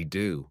 What did he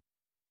do?"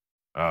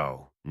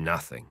 "Oh,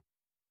 nothing.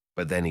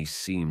 But then he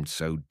seemed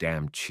so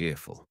damn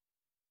cheerful."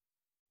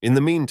 In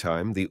the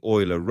meantime, the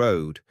oiler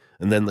rowed,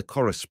 and then the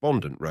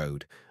correspondent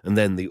rowed, and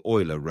then the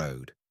oiler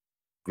rowed.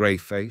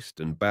 Grey-faced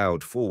and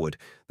bowed forward,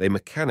 they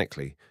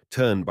mechanically,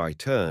 turn by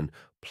turn,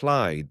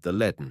 plied the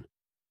leaden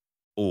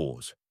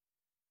oars.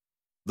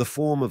 The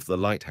form of the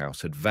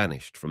lighthouse had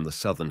vanished from the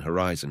southern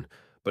horizon,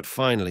 but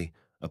finally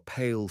a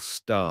pale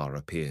star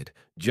appeared,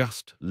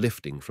 just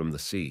lifting from the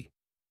sea.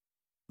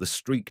 The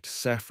streaked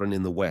saffron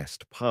in the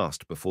west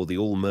passed before the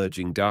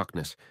all-merging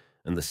darkness,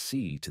 and the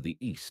sea to the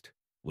east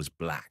was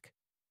black.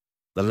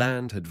 The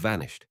land had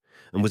vanished,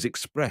 and was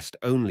expressed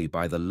only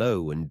by the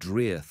low and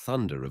drear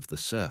thunder of the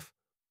surf.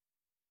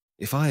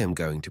 "If I am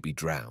going to be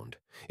drowned,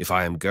 if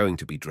I am going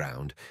to be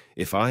drowned,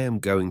 if I am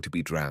going to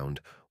be drowned,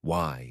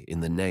 why, in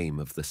the name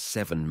of the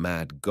 7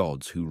 mad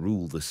gods who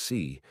rule the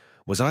sea,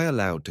 was I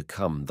allowed to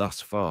come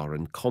thus far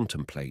and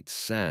contemplate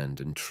sand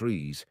and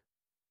trees?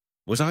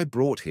 Was I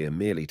brought here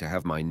merely to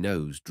have my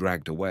nose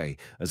dragged away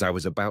as I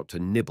was about to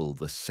nibble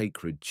the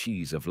sacred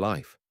cheese of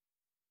life?"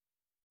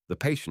 The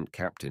patient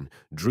captain,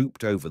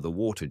 drooped over the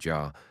water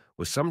jar,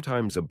 was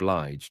sometimes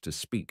obliged to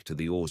speak to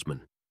the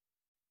oarsman.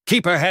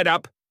 "Keep her head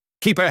up!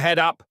 Keep her head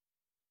up!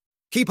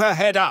 Keep her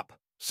head up,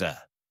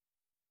 sir!"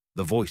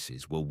 The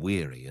voices were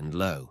weary and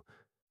low.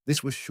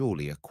 This was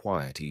surely a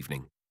quiet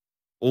evening.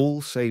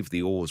 All save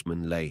the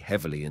oarsman lay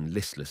heavily and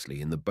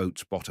listlessly in the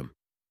boat's bottom.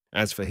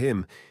 As for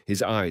him,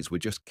 his eyes were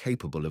just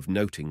capable of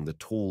noting the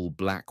tall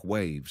black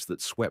waves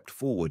that swept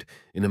forward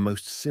in a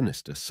most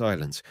sinister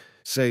silence,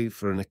 save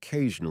for an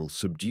occasional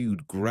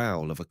subdued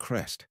growl of a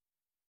crest.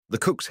 The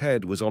cook's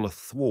head was on a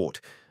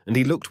thwart, and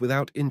he looked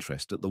without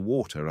interest at the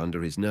water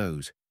under his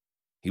nose.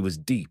 He was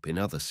deep in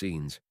other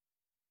scenes.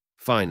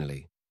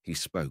 Finally, he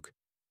spoke.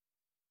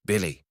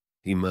 "Billy,"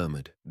 he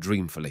murmured,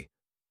 dreamfully,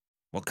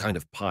 "what kind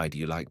of pie do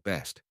you like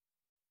best?"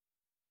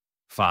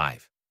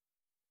 5.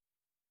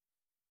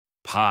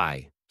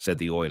 "Pie," said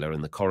the oiler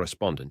and the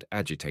correspondent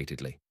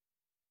agitatedly.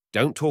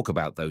 "Don't talk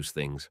about those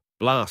things.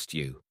 Blast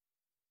you."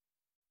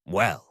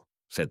 "Well,"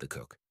 said the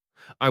cook,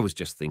 "I was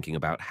just thinking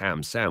about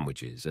ham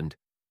sandwiches and—"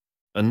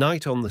 A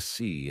night on the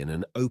sea in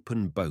an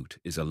open boat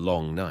is a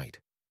long night.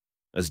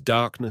 As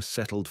darkness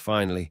settled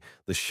finally,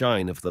 the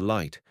shine of the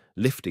light,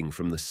 lifting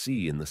from the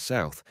sea in the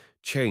south,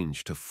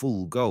 changed to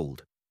full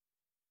gold.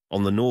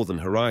 On the northern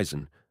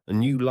horizon, a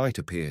new light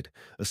appeared,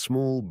 a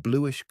small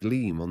bluish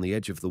gleam on the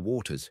edge of the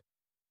waters.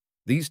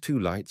 These 2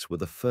 lights were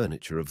the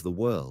furniture of the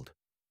world.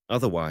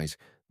 Otherwise,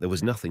 there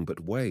was nothing but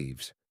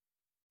waves.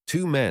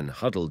 2 men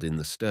huddled in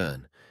the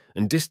stern,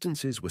 and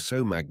distances were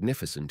so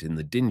magnificent in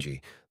the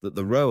dingy that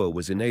the rower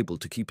was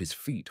enabled to keep his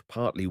feet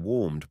partly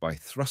warmed by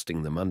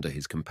thrusting them under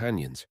his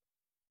companions.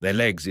 Their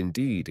legs,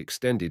 indeed,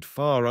 extended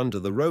far under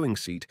the rowing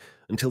seat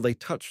until they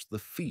touched the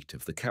feet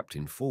of the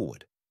captain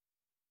forward.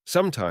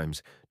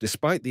 Sometimes,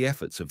 despite the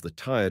efforts of the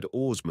tired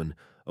oarsman,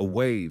 a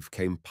wave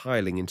came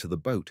piling into the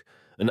boat,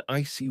 an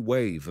icy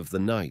wave of the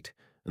night,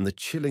 and the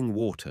chilling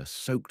water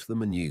soaked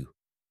them anew.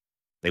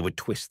 They would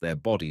twist their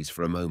bodies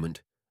for a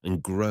moment,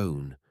 and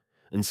groan,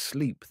 and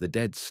sleep the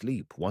dead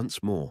sleep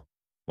once more,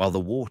 while the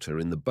water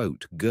in the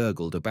boat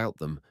gurgled about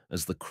them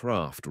as the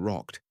craft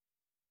rocked.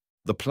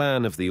 The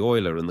plan of the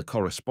oiler and the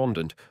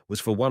correspondent was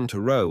for one to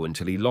row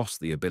until he lost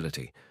the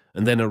ability,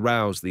 and then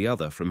arouse the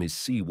other from his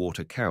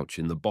sea-water couch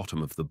in the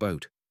bottom of the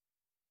boat.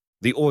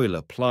 The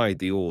oiler plied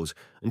the oars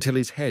until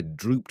his head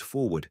drooped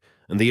forward,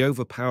 and the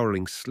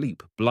overpowering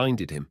sleep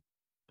blinded him,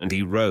 and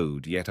he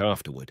rowed yet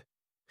afterward.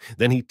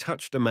 Then he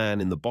touched a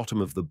man in the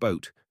bottom of the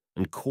boat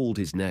and called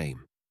his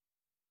name.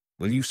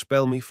 "Will you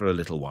spell me for a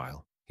little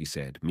while?" he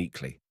said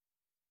meekly.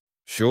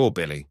 "Sure,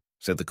 Billy,"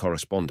 said the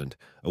correspondent,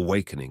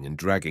 awakening and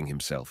dragging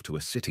himself to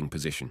a sitting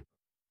position.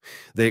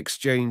 They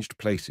exchanged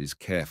places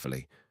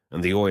carefully,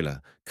 and the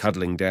oiler,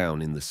 cuddling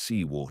down in the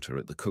sea-water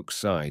at the cook's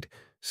side,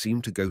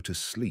 seemed to go to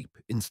sleep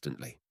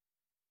instantly.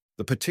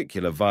 The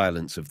particular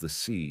violence of the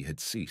sea had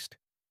ceased.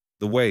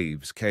 The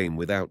waves came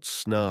without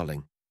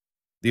snarling.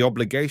 The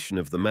obligation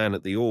of the man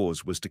at the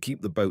oars was to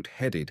keep the boat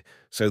headed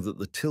so that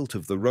the tilt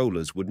of the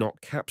rollers would not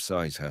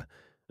capsize her,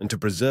 and to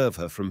preserve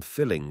her from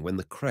filling when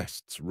the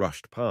crests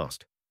rushed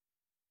past.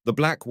 The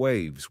black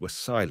waves were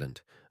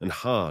silent and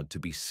hard to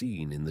be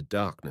seen in the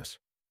darkness.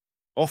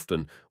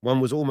 Often one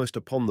was almost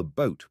upon the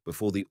boat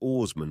before the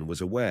oarsman was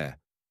aware.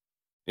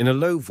 In a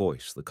low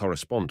voice the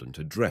correspondent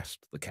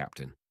addressed the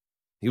captain.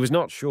 He was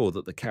not sure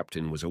that the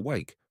captain was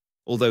awake,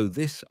 although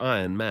this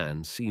iron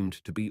man seemed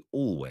to be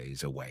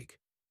always awake.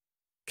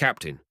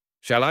 "Captain,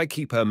 shall I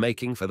keep her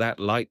making for that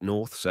light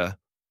north, sir?"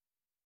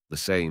 The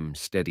same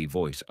steady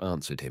voice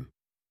answered him.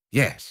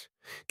 "Yes,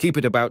 keep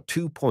it about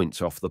 2 points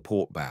off the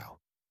port bow."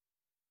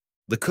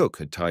 The cook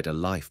had tied a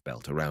life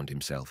belt around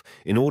himself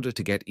in order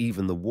to get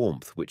even the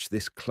warmth which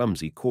this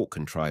clumsy cork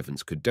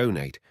contrivance could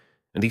donate,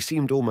 and he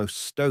seemed almost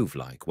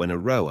stove-like when a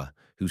rower,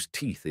 whose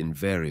teeth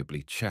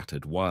invariably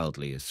chattered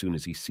wildly as soon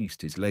as he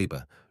ceased his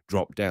labour,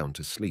 dropped down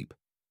to sleep.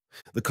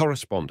 The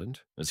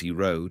correspondent, as he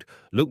rowed,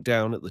 looked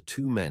down at the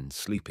two men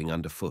sleeping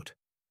underfoot.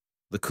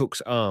 The cook's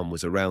arm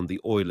was around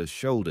the oiler's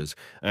shoulders,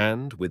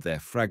 and, with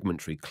their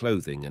fragmentary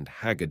clothing and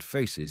haggard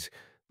faces,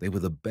 they were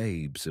the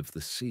babes of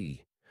the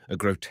sea, a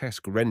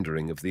grotesque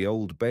rendering of the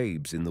old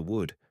babes in the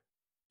wood.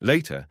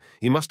 Later,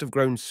 he must have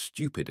grown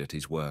stupid at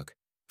his work,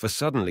 for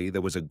suddenly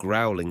there was a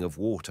growling of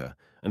water,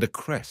 and a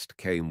crest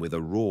came with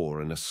a roar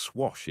and a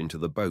swash into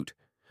the boat,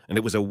 and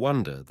it was a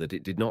wonder that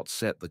it did not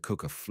set the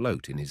cook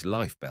afloat in his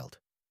life-belt.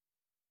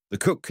 The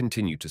cook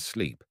continued to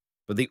sleep,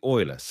 but the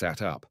oiler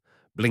sat up,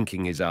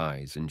 blinking his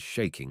eyes and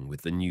shaking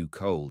with the new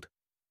cold.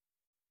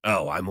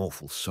 "Oh, I'm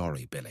awful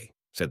sorry, Billy,"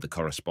 said the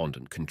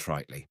correspondent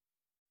contritely.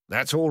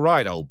 "That's all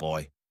right, old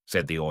boy,"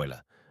 said the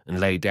oiler,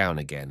 and lay down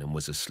again and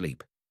was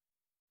asleep.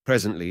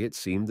 Presently it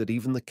seemed that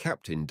even the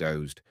captain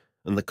dozed,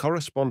 and the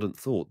correspondent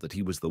thought that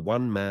he was the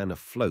one man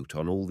afloat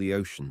on all the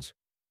oceans.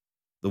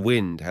 The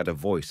wind had a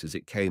voice as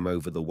it came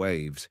over the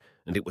waves,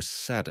 and it was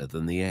sadder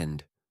than the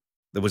end.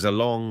 There was a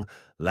long,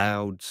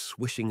 loud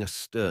swishing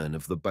astern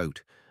of the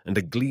boat, and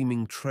a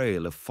gleaming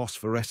trail of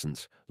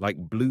phosphorescence,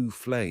 like blue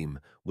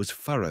flame, was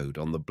furrowed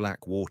on the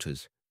black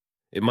waters.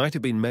 It might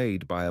have been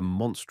made by a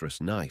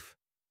monstrous knife.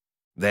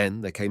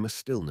 Then there came a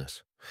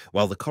stillness,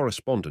 while the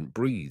correspondent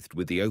breathed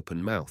with the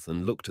open mouth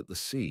and looked at the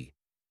sea.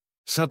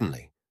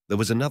 Suddenly there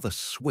was another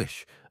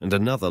swish and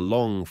another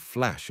long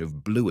flash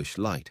of bluish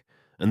light,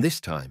 and this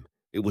time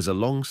it was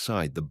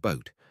alongside the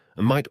boat,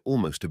 and might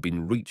almost have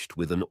been reached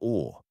with an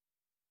oar.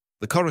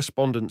 The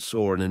correspondent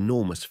saw an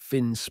enormous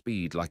fin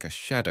speed like a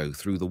shadow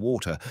through the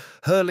water,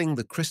 hurling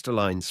the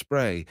crystalline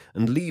spray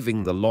and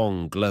leaving the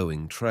long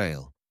glowing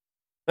trail.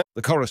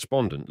 The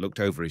correspondent looked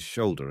over his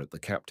shoulder at the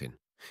captain.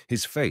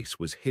 His face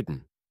was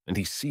hidden, and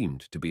he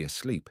seemed to be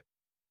asleep.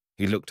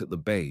 He looked at the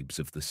babes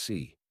of the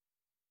sea.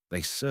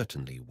 They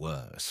certainly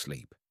were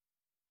asleep.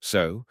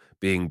 So,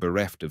 being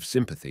bereft of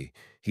sympathy,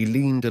 he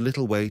leaned a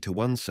little way to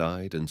one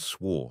side and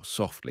swore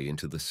softly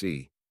into the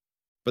sea.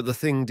 But the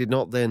thing did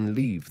not then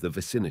leave the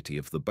vicinity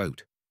of the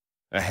boat.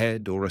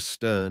 Ahead or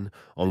astern,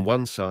 on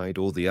one side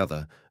or the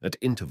other, at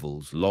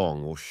intervals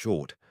long or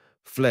short,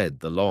 fled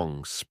the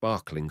long,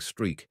 sparkling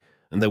streak,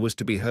 and there was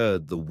to be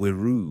heard the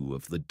whirroo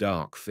of the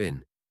dark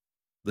fin.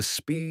 The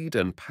speed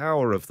and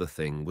power of the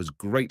thing was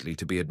greatly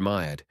to be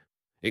admired.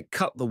 It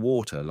cut the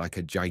water like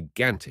a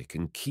gigantic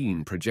and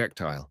keen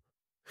projectile.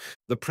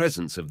 The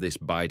presence of this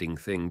biding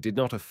thing did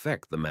not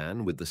affect the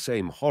man with the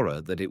same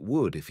horror that it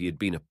would if he had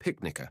been a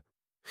picnicker.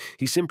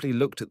 He simply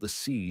looked at the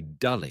sea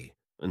dully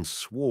and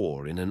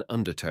swore in an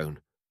undertone.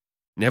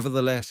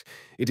 Nevertheless,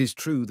 it is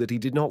true that he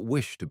did not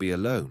wish to be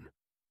alone.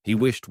 He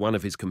wished one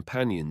of his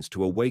companions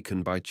to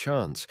awaken by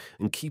chance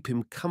and keep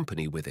him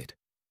company with it.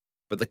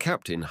 But the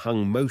captain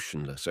hung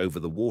motionless over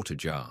the water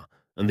jar,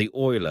 and the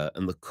oiler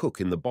and the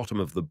cook in the bottom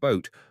of the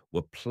boat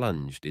were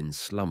plunged in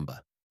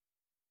slumber.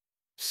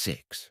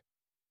 6.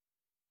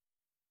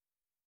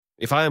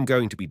 If I am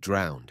going to be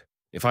drowned,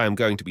 if I am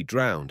going to be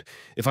drowned,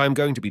 if I am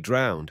going to be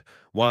drowned,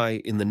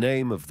 why, in the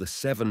name of the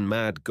 7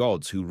 mad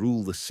gods who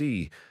rule the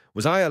sea,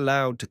 was I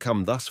allowed to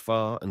come thus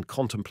far and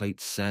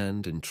contemplate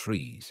sand and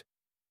trees?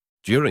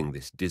 During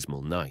this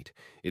dismal night,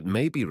 it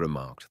may be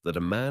remarked that a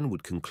man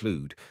would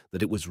conclude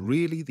that it was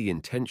really the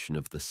intention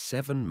of the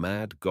 7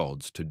 mad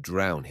gods to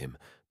drown him,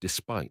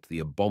 despite the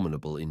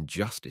abominable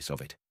injustice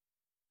of it.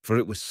 For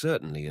it was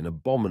certainly an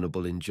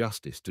abominable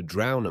injustice to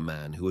drown a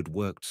man who had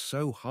worked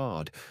so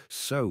hard,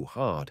 so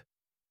hard.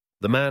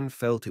 The man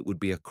felt it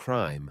would be a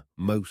crime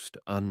most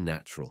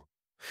unnatural.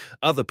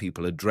 Other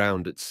people had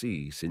drowned at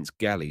sea since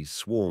galleys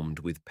swarmed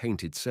with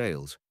painted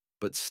sails,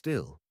 but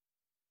still.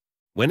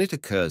 When it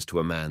occurs to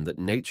a man that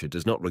nature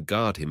does not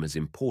regard him as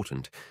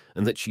important,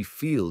 and that she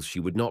feels she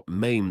would not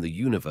maim the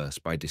universe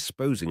by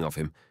disposing of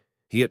him,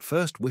 he at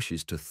first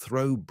wishes to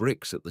throw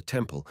bricks at the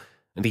temple,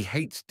 and he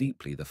hates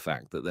deeply the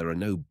fact that there are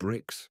no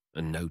bricks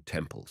and no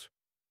temples.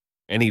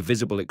 Any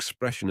visible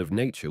expression of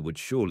nature would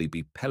surely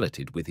be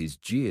pelleted with his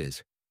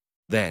jeers.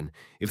 Then,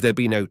 if there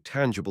be no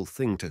tangible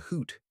thing to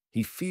hoot,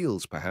 he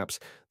feels, perhaps,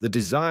 the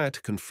desire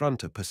to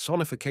confront a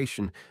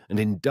personification and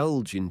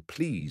indulge in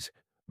pleas,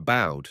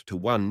 bowed to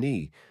one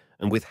knee,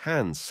 and with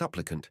hands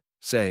supplicant,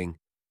 saying,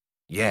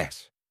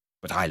 "Yes,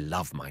 but I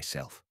love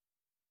myself."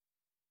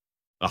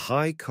 A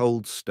high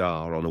cold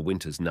star on a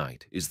winter's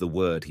night is the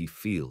word he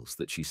feels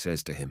that she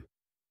says to him.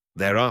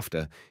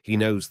 Thereafter, he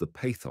knows the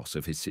pathos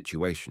of his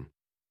situation.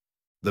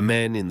 The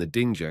men in the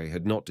dinghy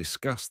had not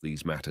discussed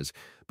these matters,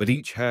 but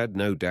each had,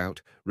 no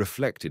doubt,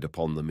 reflected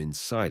upon them in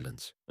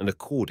silence and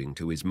according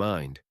to his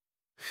mind.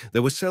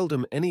 There was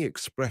seldom any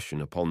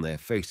expression upon their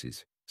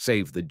faces,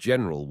 save the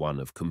general one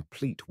of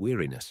complete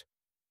weariness.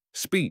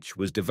 Speech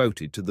was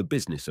devoted to the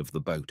business of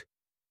the boat.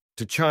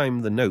 To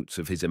chime the notes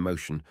of his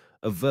emotion,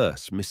 a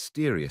verse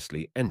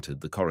mysteriously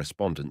entered the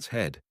correspondent's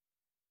head.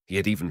 He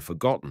had even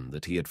forgotten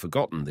that he had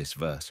forgotten this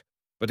verse,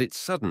 but it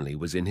suddenly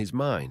was in his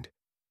mind.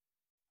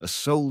 A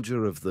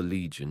soldier of the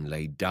Legion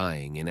lay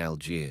dying in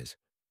Algiers.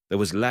 There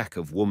was lack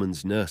of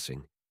woman's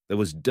nursing. There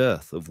was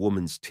dearth of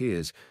woman's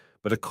tears,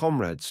 but a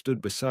comrade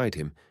stood beside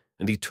him,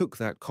 and he took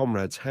that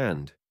comrade's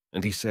hand,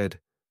 and he said,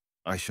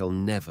 "I shall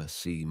never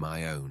see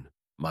my own,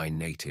 my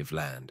native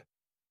land."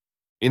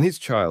 In his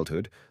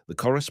childhood, the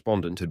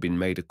correspondent had been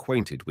made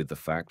acquainted with the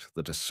fact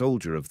that a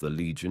soldier of the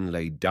Legion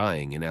lay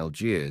dying in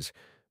Algiers,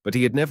 but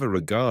he had never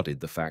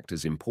regarded the fact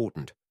as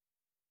important.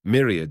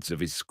 Myriads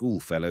of his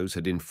schoolfellows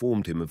had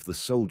informed him of the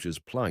soldier's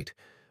plight,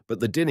 but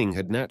the dinning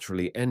had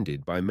naturally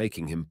ended by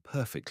making him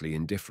perfectly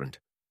indifferent.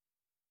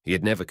 He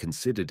had never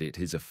considered it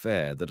his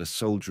affair that a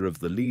soldier of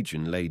the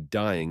Legion lay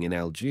dying in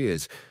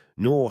Algiers,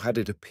 nor had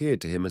it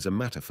appeared to him as a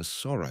matter for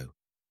sorrow.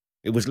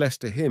 It was less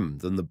to him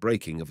than the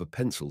breaking of a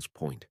pencil's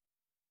point.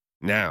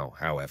 Now,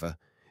 however,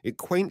 it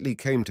quaintly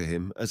came to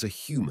him as a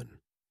human,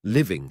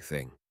 living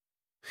thing.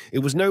 It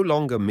was no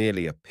longer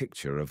merely a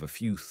picture of a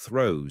few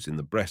throes in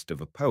the breast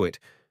of a poet,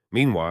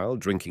 meanwhile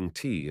drinking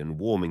tea and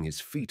warming his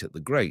feet at the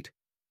grate.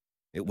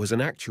 It was an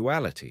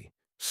actuality,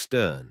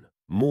 stern,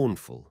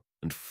 mournful,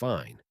 and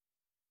fine.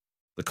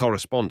 The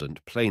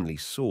correspondent plainly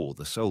saw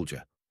the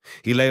soldier.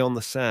 He lay on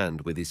the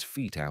sand with his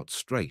feet out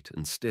straight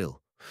and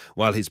still,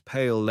 while his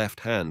pale left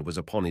hand was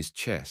upon his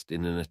chest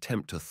in an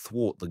attempt to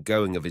thwart the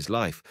going of his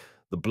life.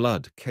 The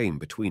blood came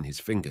between his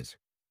fingers.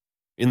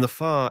 In the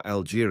far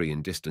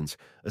Algerian distance,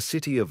 a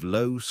city of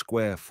low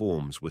square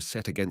forms was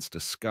set against a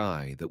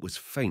sky that was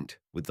faint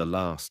with the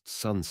last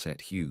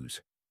sunset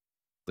hues.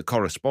 The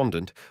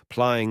correspondent,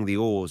 plying the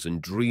oars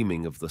and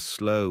dreaming of the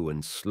slow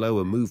and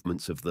slower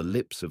movements of the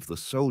lips of the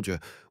soldier,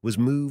 was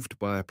moved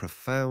by a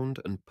profound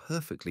and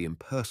perfectly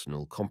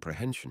impersonal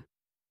comprehension.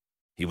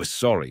 He was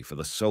sorry for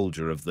the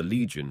soldier of the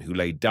Legion who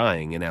lay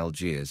dying in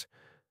Algiers.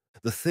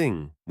 The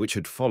thing which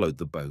had followed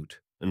the boat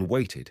and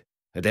waited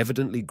had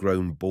evidently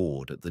grown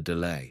bored at the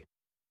delay.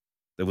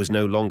 There was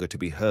no longer to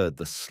be heard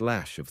the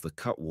slash of the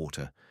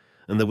cutwater,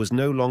 and there was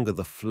no longer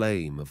the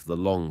flame of the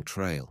long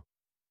trail.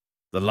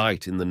 The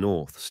light in the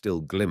north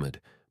still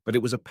glimmered, but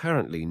it was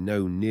apparently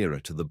no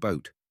nearer to the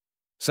boat.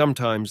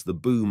 Sometimes the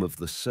boom of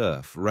the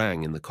surf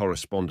rang in the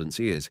correspondent's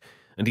ears,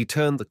 and he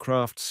turned the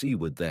craft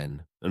seaward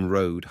then and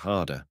rowed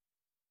harder.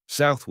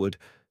 Southward,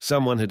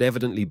 someone had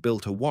evidently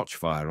built a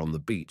watchfire on the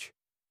beach.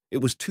 It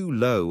was too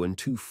low and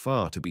too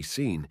far to be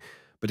seen,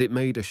 but it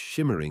made a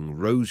shimmering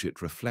roseate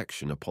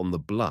reflection upon the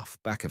bluff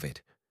back of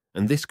it,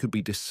 and this could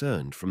be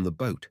discerned from the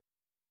boat.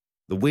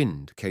 The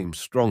wind came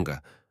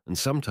stronger, and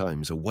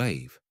sometimes a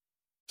wave.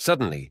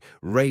 Suddenly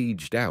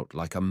raged out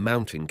like a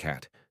mountain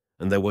cat,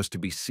 and there was to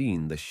be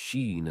seen the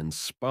sheen and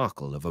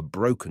sparkle of a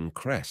broken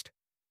crest.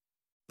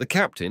 The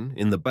captain,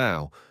 in the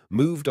bow,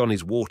 moved on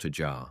his water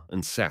jar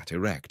and sat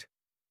erect.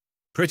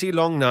 "Pretty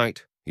long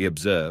night," he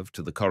observed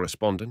to the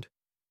correspondent.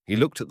 He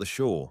looked at the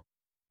shore.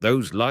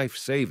 "Those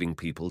life-saving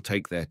people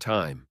take their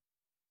time."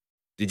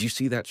 "Did you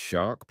see that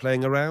shark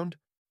playing around?"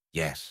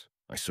 "Yes,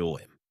 I saw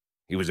him.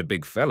 He was a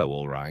big fellow,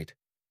 all right."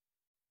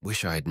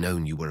 "Wish I had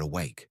known you were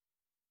awake."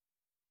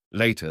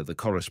 Later, the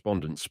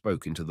correspondent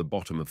spoke into the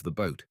bottom of the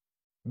boat.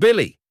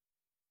 "Billy!"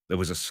 There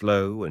was a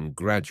slow and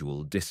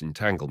gradual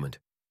disentanglement.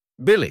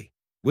 "Billy,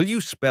 will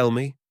you spell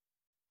me?"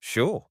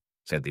 "Sure,"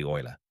 said the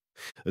oiler.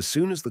 As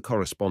soon as the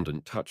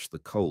correspondent touched the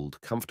cold,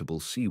 comfortable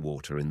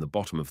seawater in the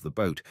bottom of the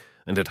boat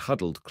and had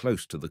huddled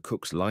close to the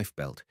cook's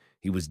lifebelt,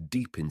 he was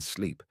deep in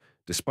sleep,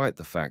 despite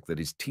the fact that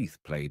his teeth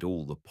played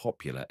all the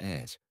popular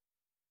airs.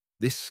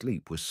 This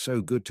sleep was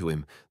so good to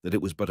him that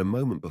it was but a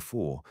moment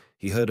before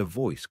he heard a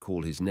voice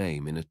call his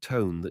name in a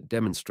tone that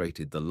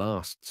demonstrated the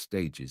last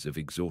stages of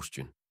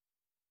exhaustion.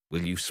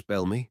 "Will you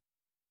spell me?"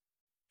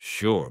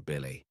 "Sure,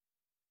 Billy."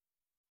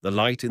 The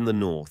light in the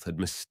north had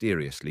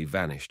mysteriously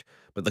vanished,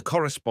 but the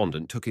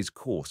correspondent took his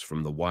course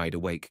from the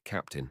wide-awake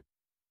captain.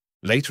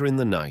 Later in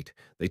the night,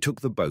 they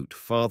took the boat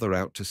farther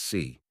out to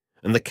sea,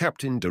 and the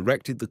captain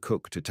directed the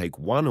cook to take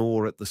one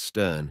oar at the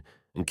stern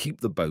and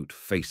keep the boat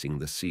facing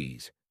the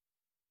seas.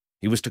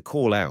 He was to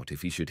call out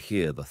if he should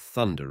hear the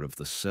thunder of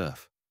the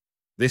surf.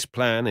 This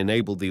plan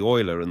enabled the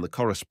oiler and the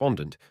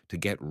correspondent to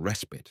get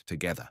respite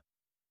together.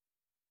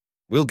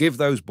 "We'll give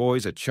those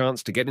boys a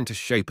chance to get into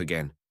shape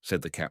again,"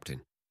 said the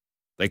captain.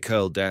 They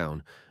curled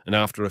down, and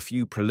after a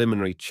few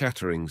preliminary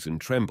chatterings and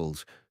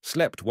trembles,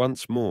 slept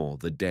once more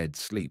the dead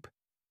sleep.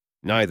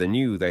 Neither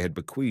knew they had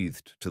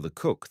bequeathed to the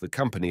cook the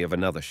company of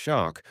another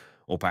shark,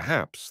 or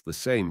perhaps the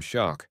same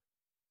shark.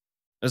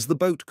 As the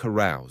boat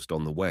caroused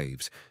on the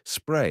waves,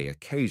 spray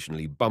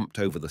occasionally bumped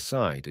over the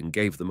side and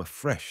gave them a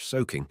fresh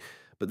soaking,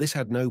 but this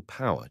had no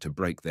power to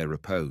break their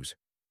repose.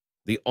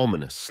 The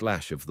ominous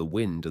slash of the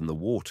wind and the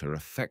water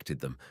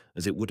affected them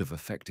as it would have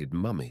affected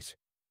mummies.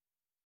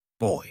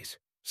 "Boys,"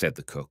 said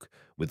the cook,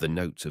 with the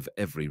notes of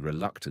every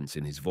reluctance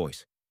in his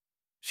voice,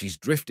 "she's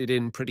drifted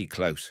in pretty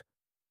close.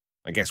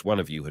 I guess one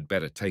of you had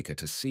better take her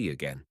to sea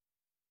again."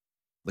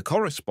 The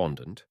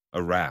correspondent,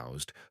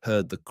 aroused,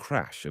 heard the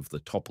crash of the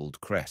toppled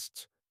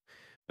crests.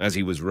 As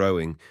he was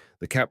rowing,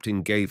 the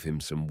captain gave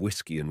him some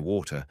whiskey and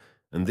water,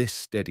 and this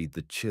steadied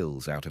the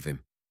chills out of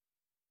him.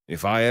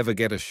 If I ever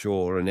get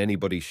ashore and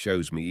anybody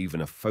shows me even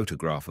a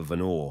photograph of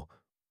an oar—"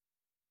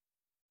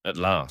 At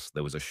last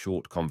there was a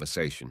short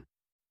conversation.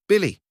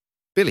 "Billy,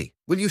 Billy,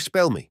 will you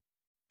spell me?"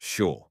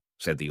 "Sure,"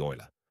 said the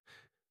oiler.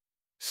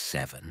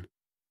 7.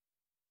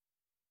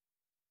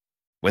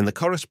 When the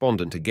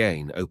correspondent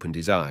again opened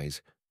his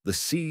eyes, the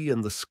sea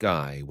and the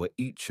sky were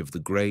each of the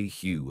grey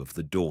hue of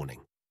the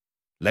dawning.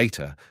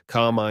 Later,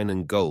 carmine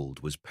and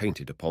gold was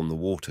painted upon the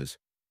waters.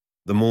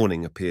 The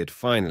morning appeared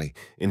finally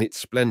in its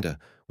splendour,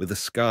 with a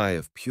sky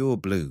of pure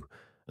blue,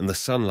 and the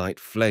sunlight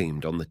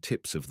flamed on the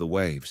tips of the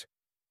waves.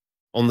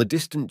 On the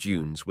distant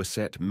dunes were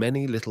set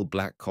many little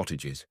black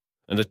cottages,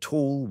 and a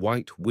tall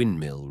white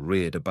windmill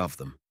reared above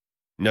them.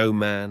 No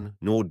man,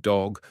 nor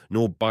dog,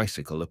 nor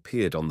bicycle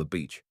appeared on the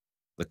beach.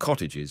 The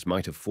cottages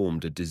might have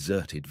formed a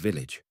deserted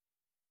village.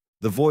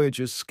 The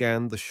voyagers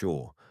scanned the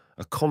shore.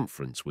 A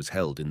conference was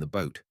held in the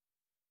boat.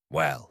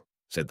 "Well,"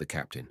 said the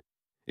captain,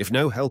 "if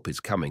no help is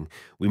coming,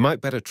 we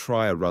might better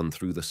try a run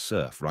through the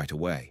surf right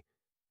away.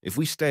 If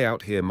we stay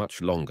out here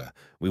much longer,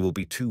 we will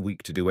be too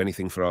weak to do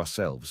anything for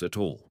ourselves at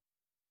all."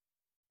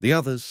 The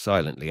others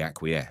silently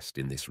acquiesced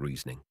in this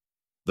reasoning.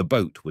 The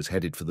boat was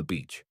headed for the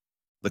beach.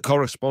 The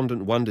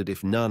correspondent wondered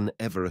if none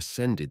ever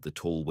ascended the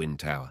tall wind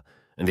tower,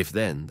 and if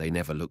then they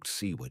never looked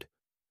seaward.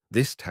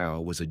 This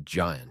tower was a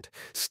giant,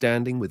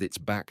 standing with its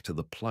back to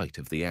the plight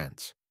of the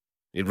ants.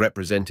 It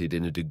represented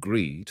in a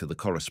degree, to the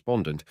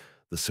correspondent,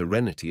 the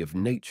serenity of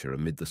nature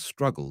amid the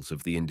struggles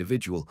of the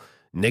individual,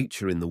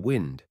 nature in the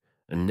wind,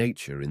 and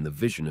nature in the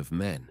vision of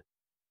men.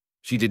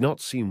 She did not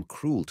seem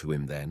cruel to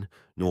him then,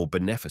 nor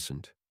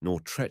beneficent,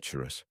 nor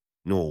treacherous,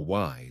 nor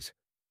wise.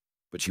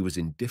 But she was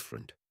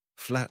indifferent,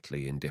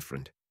 flatly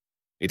indifferent.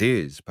 It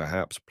is,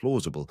 perhaps,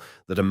 plausible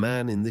that a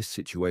man in this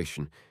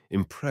situation,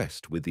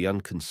 impressed with the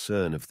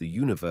unconcern of the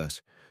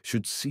universe,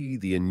 should see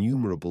the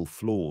innumerable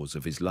flaws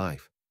of his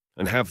life,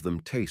 and have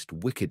them taste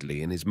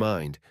wickedly in his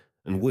mind,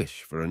 and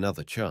wish for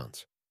another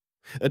chance.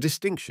 A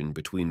distinction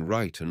between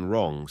right and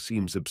wrong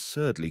seems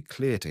absurdly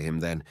clear to him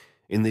then,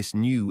 in this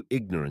new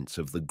ignorance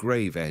of the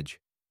grave edge,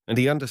 and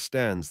he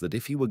understands that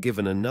if he were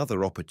given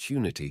another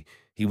opportunity,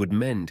 he would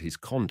mend his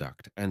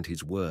conduct and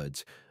his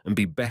words, and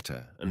be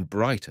better and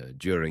brighter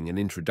during an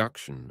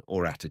introduction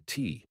or at a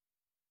tea.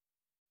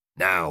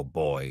 "Now,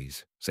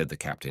 boys," said the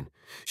captain,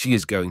 "she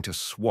is going to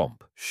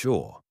swamp,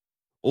 sure.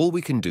 All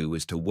we can do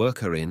is to work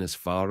her in as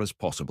far as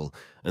possible,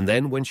 and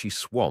then when she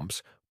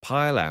swamps,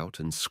 pile out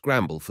and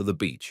scramble for the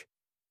beach.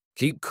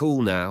 Keep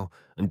cool now,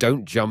 and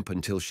don't jump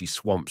until she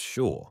swamps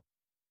shore."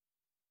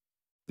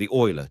 The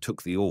oiler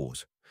took the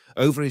oars.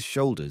 Over his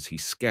shoulders he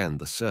scanned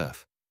the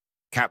surf.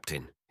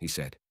 "Captain," he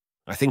said,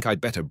 "I think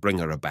I'd better bring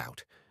her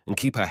about, and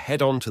keep her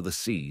head on to the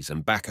seas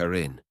and back her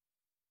in."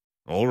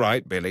 "All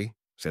right, Billy,"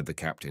 said the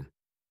captain.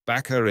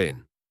 "Back her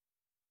in."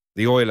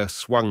 The oiler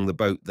swung the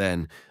boat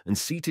then, and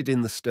seated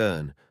in the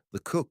stern, the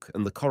cook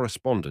and the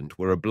correspondent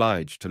were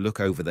obliged to look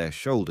over their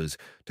shoulders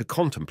to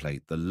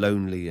contemplate the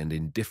lonely and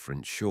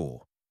indifferent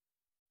shore.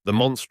 The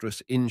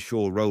monstrous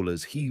inshore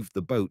rollers heaved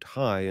the boat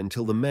high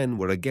until the men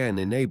were again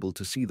enabled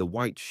to see the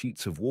white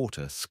sheets of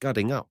water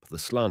scudding up the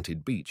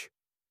slanted beach.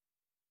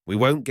 "We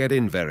won't get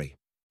in very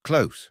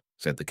close,"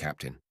 said the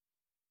captain.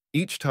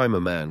 Each time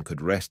a man could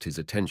wrest his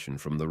attention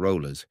from the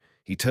rollers,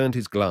 he turned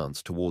his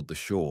glance toward the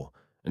shore,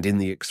 and in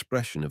the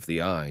expression of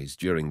the eyes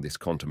during this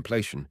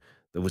contemplation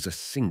there was a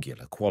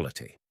singular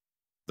quality.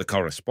 The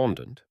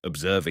correspondent,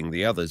 observing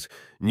the others,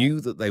 knew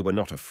that they were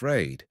not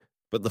afraid,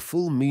 but the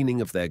full meaning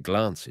of their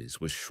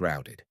glances was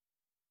shrouded.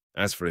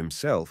 As for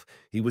himself,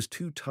 he was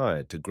too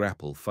tired to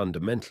grapple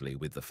fundamentally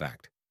with the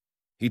fact.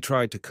 He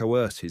tried to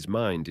coerce his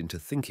mind into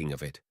thinking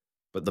of it,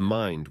 but the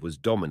mind was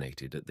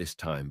dominated at this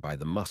time by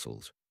the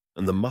muscles,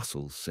 and the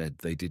muscles said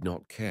they did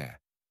not care.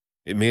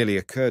 It merely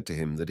occurred to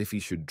him that if he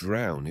should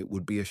drown, it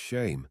would be a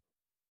shame.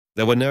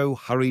 There were no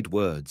hurried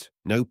words,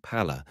 no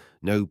pallor,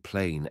 no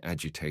plain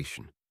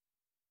agitation.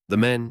 The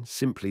men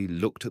simply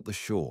looked at the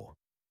shore.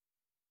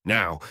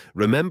 "Now,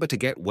 remember to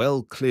get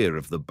well clear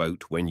of the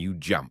boat when you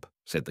jump,"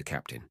 said the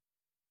captain.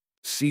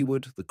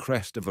 Seaward, the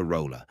crest of a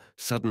roller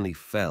suddenly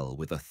fell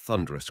with a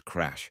thunderous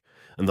crash,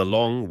 and the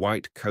long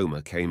white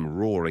comber came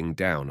roaring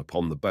down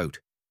upon the boat.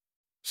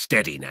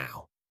 "Steady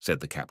now," said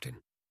the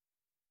captain.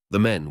 The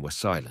men were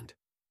silent.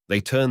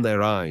 They turned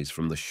their eyes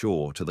from the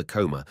shore to the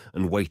comber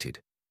and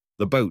waited.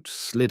 The boat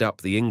slid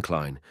up the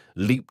incline,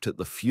 leaped at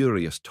the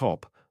furious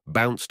top,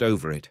 bounced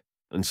over it,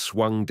 and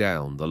swung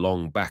down the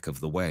long back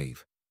of the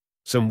wave.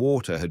 Some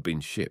water had been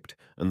shipped,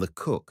 and the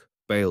cook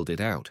bailed it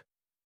out.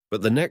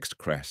 But the next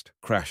crest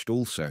crashed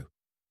also.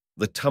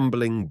 The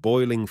tumbling,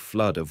 boiling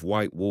flood of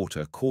white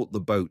water caught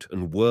the boat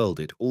and whirled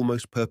it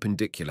almost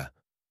perpendicular.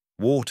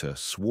 Water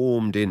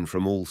swarmed in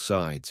from all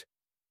sides.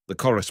 The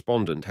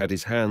correspondent had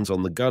his hands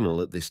on the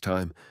gunwale at this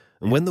time,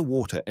 and when the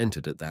water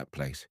entered at that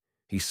place,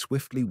 he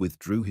swiftly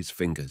withdrew his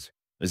fingers,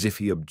 as if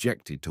he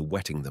objected to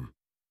wetting them.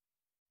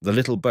 The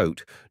little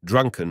boat,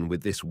 drunken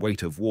with this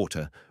weight of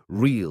water,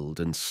 reeled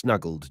and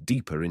snuggled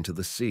deeper into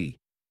the sea.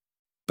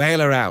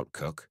 "Bail her out,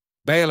 cook,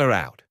 bail her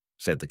out,"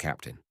 said the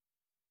captain.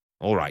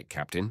 "All right,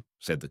 captain,"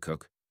 said the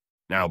cook.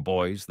 "Now,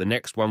 boys, the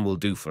next one will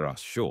do for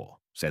us, sure,"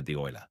 said the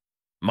oiler.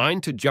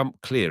 "Mind to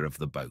jump clear of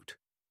the boat."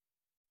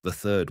 The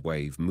third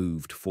wave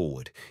moved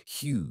forward,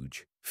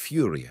 huge,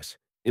 furious,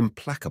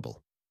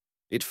 implacable.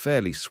 It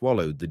fairly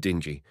swallowed the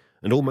dinghy,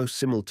 and almost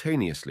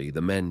simultaneously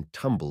the men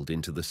tumbled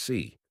into the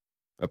sea.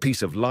 A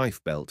piece of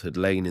lifebelt had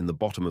lain in the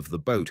bottom of the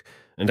boat,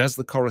 and as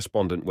the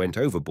correspondent went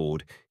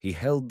overboard, he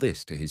held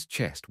this to his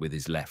chest with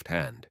his left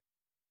hand.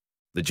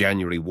 The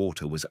January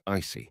water was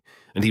icy,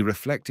 and he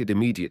reflected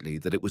immediately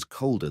that it was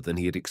colder than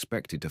he had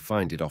expected to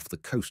find it off the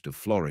coast of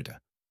Florida.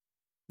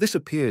 This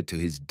appeared to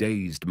his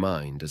dazed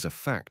mind as a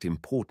fact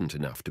important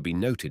enough to be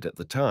noted at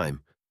the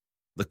time.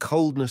 The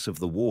coldness of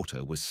the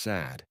water was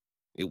sad.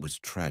 It was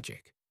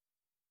tragic.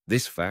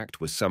 This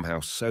fact was somehow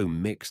so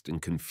mixed and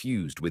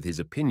confused with his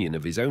opinion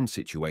of his own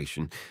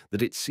situation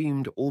that it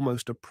seemed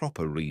almost a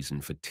proper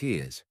reason for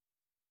tears.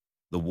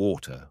 The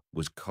water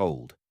was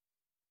cold.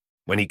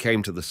 When he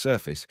came to the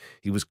surface,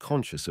 he was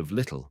conscious of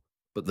little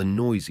but the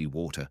noisy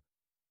water.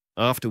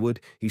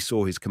 Afterward, he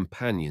saw his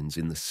companions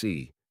in the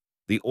sea.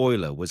 The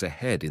oiler was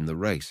ahead in the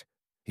race.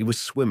 He was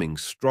swimming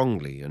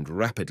strongly and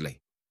rapidly.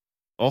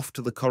 Off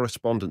to the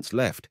correspondent's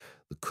left,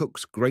 the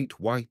cook's great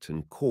white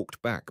and corked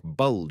back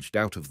bulged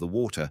out of the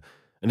water,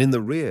 and in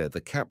the rear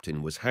the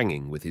captain was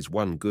hanging with his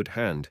one good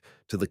hand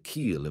to the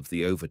keel of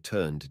the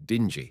overturned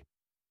dinghy.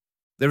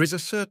 There is a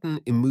certain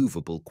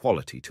immovable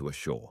quality to a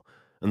shore,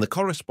 and the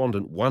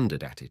correspondent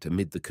wondered at it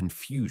amid the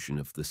confusion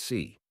of the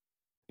sea.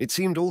 It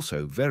seemed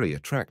also very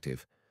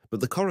attractive,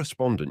 but the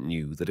correspondent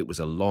knew that it was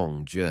a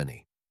long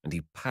journey, and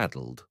he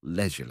paddled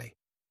leisurely.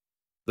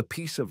 The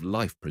piece of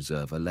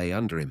life-preserver lay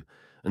under him,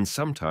 and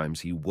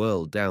sometimes he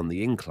whirled down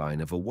the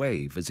incline of a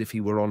wave as if he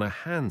were on a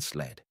hand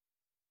sled.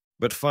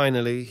 But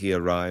finally he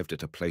arrived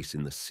at a place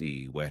in the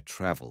sea where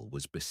travel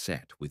was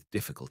beset with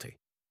difficulty.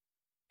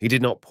 He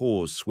did not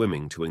pause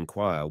swimming to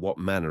inquire what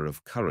manner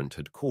of current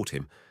had caught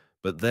him,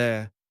 but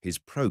there his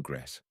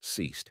progress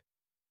ceased.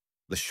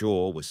 The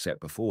shore was set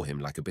before him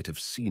like a bit of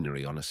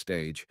scenery on a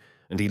stage,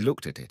 and he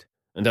looked at it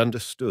and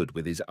understood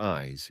with his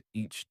eyes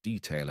each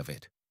detail of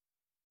it.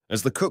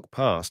 As the cook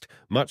passed,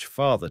 much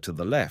farther to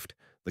the left,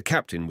 the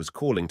captain was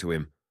calling to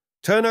him,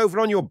 "Turn over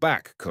on your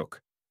back,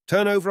 cook.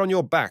 Turn over on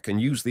your back and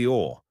use the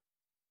oar."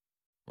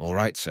 "All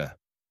right, sir."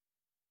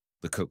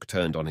 The cook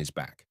turned on his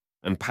back,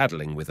 and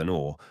paddling with an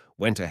oar,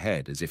 went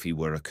ahead as if he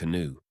were a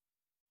canoe.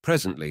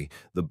 Presently,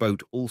 the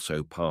boat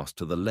also passed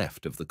to the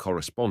left of the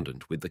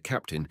correspondent, with the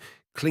captain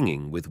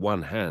clinging with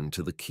one hand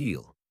to the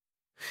keel.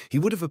 He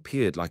would have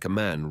appeared like a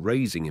man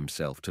raising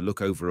himself to look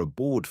over a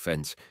board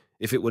fence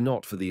if it were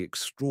not for the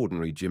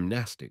extraordinary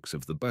gymnastics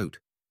of the boat.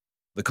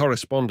 The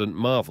correspondent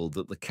marveled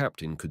that the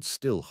captain could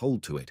still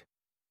hold to it.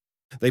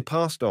 They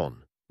passed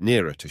on,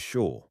 nearer to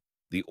shore,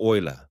 the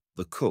oiler,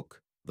 the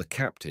cook, the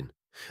captain,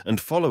 and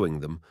following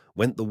them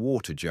went the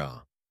water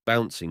jar,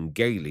 bouncing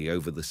gaily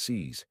over the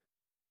seas.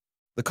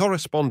 The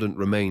correspondent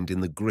remained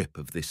in the grip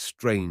of this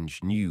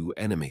strange new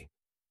enemy,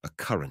 a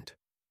current.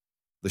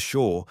 The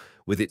shore,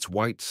 with its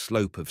white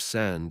slope of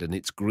sand and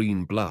its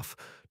green bluff,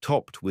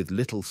 topped with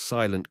little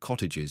silent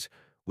cottages,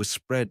 was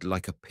spread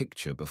like a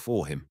picture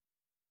before him.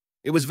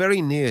 It was very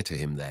near to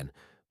him then,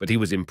 but he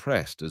was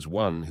impressed as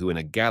one who in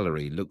a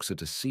gallery looks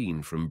at a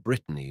scene from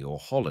Brittany or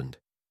Holland.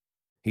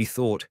 He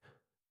thought,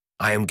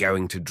 "I am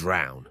going to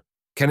drown.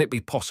 Can it be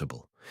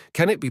possible?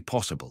 Can it be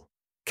possible?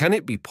 Can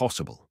it be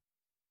possible?"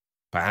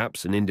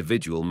 Perhaps an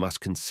individual must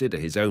consider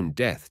his own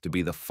death to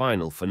be the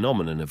final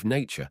phenomenon of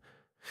nature,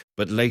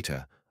 but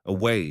later a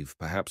wave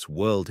perhaps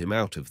whirled him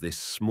out of this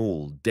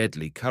small,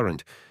 deadly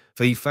current,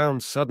 for he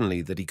found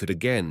suddenly that he could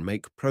again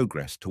make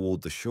progress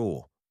toward the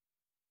shore.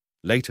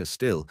 Later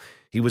still,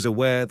 he was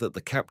aware that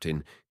the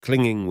captain,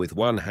 clinging with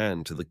one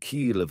hand to the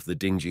keel of the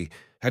dinghy,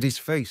 had his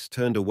face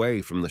turned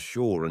away from the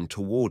shore and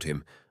toward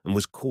him, and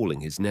was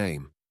calling his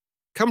name.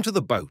 "Come to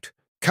the boat!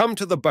 Come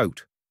to the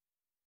boat!"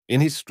 In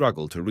his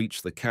struggle to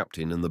reach the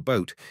captain and the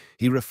boat,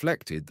 he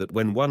reflected that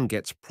when one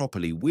gets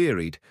properly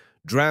wearied,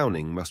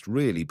 drowning must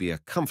really be a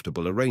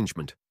comfortable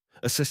arrangement,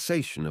 a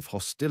cessation of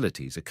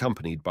hostilities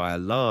accompanied by a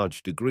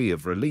large degree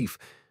of relief,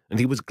 and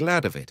he was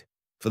glad of it,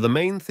 for the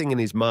main thing in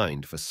his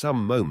mind for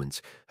some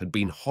moments had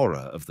been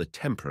horror of the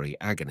temporary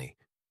agony.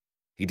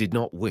 He did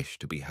not wish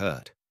to be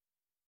hurt.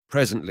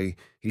 Presently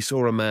he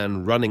saw a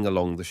man running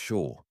along the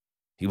shore.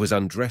 He was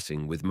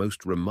undressing with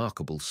most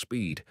remarkable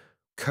speed.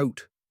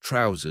 Coat,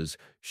 trousers,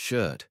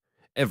 shirt,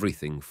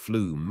 everything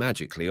flew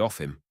magically off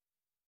him.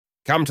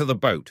 "Come to the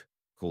boat,"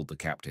 called the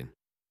captain.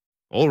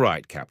 "All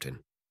right,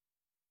 captain."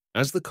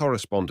 As the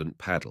correspondent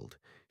paddled,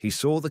 he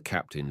saw the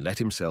captain let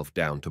himself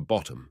down to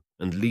bottom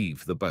and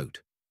leave the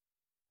boat.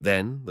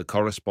 Then the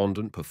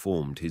correspondent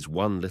performed his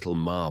one little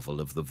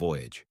marvel of the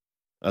voyage.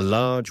 A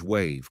large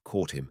wave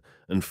caught him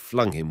and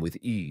flung him with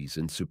ease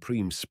and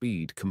supreme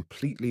speed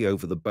completely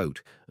over the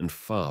boat and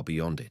far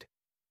beyond it.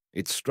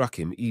 It struck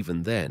him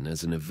even then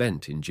as an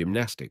event in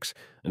gymnastics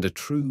and a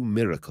true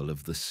miracle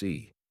of the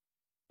sea.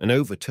 An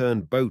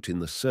overturned boat in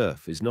the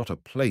surf is not a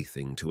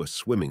plaything to a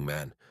swimming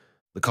man,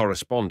 The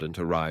correspondent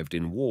arrived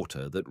in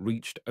water that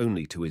reached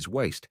only to his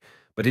waist,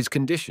 but his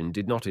condition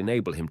did not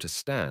enable him to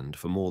stand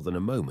for more than a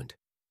moment.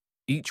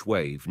 Each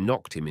wave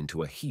knocked him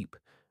into a heap,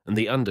 and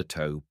the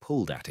undertow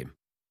pulled at him.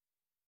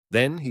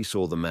 Then he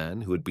saw the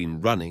man who had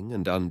been running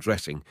and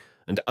undressing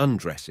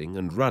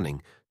and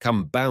running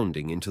come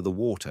bounding into the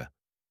water.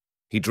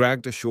 He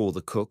dragged ashore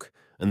the cook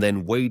and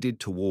then waded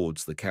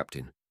towards the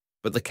captain,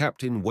 but the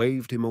captain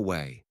waved him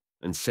away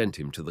and sent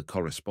him to the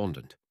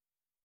correspondent.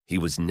 He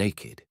was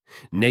naked,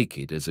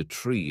 naked as a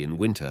tree in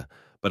winter,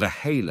 but a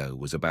halo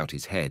was about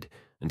his head,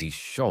 and he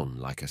shone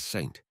like a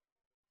saint.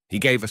 He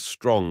gave a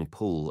strong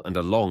pull and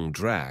a long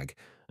drag,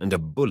 and a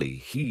bully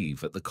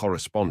heave at the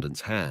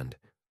correspondent's hand.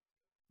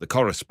 The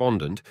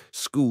correspondent,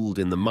 schooled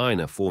in the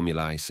minor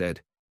formulae,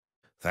 said,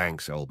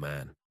 "Thanks, old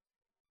man."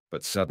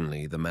 But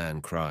suddenly the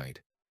man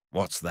cried,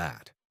 "What's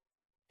that?"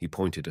 He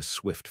pointed a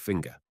swift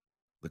finger.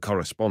 The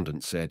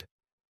correspondent said,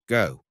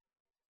 "Go."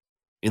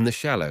 In the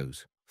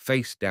shallows,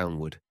 face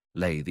downward,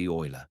 lay the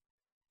oiler.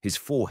 His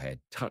forehead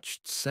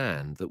touched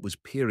sand that was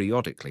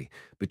periodically,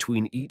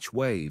 between each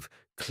wave,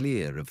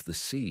 clear of the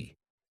sea.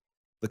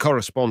 The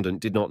correspondent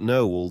did not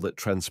know all that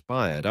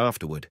transpired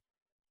afterward.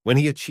 When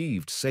he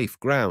achieved safe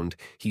ground,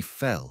 he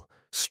fell,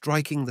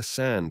 striking the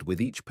sand with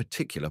each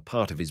particular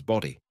part of his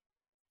body.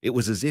 It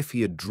was as if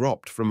he had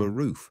dropped from a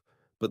roof,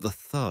 but the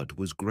thud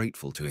was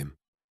grateful to him.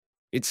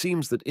 It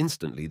seems that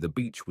instantly the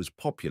beach was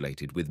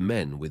populated with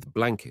men with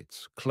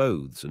blankets,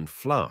 clothes, and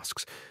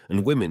flasks,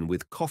 and women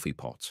with coffee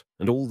pots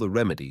and all the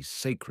remedies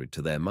sacred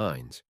to their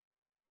minds.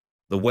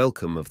 The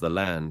welcome of the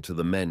land to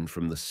the men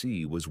from the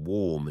sea was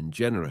warm and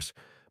generous,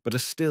 but a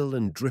still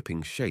and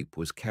dripping shape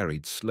was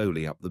carried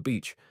slowly up the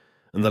beach,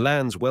 and the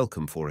land's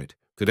welcome for it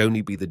could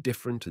only be the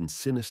different and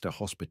sinister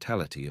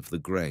hospitality of the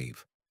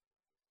grave.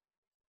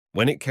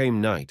 When it came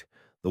night,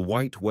 the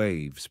white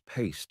waves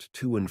paced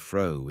to and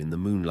fro in the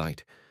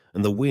moonlight,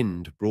 and the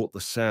wind brought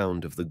the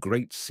sound of the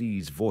great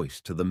sea's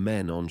voice to the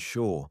men on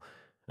shore,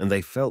 and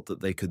they felt that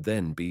they could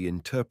then be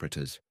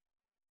interpreters.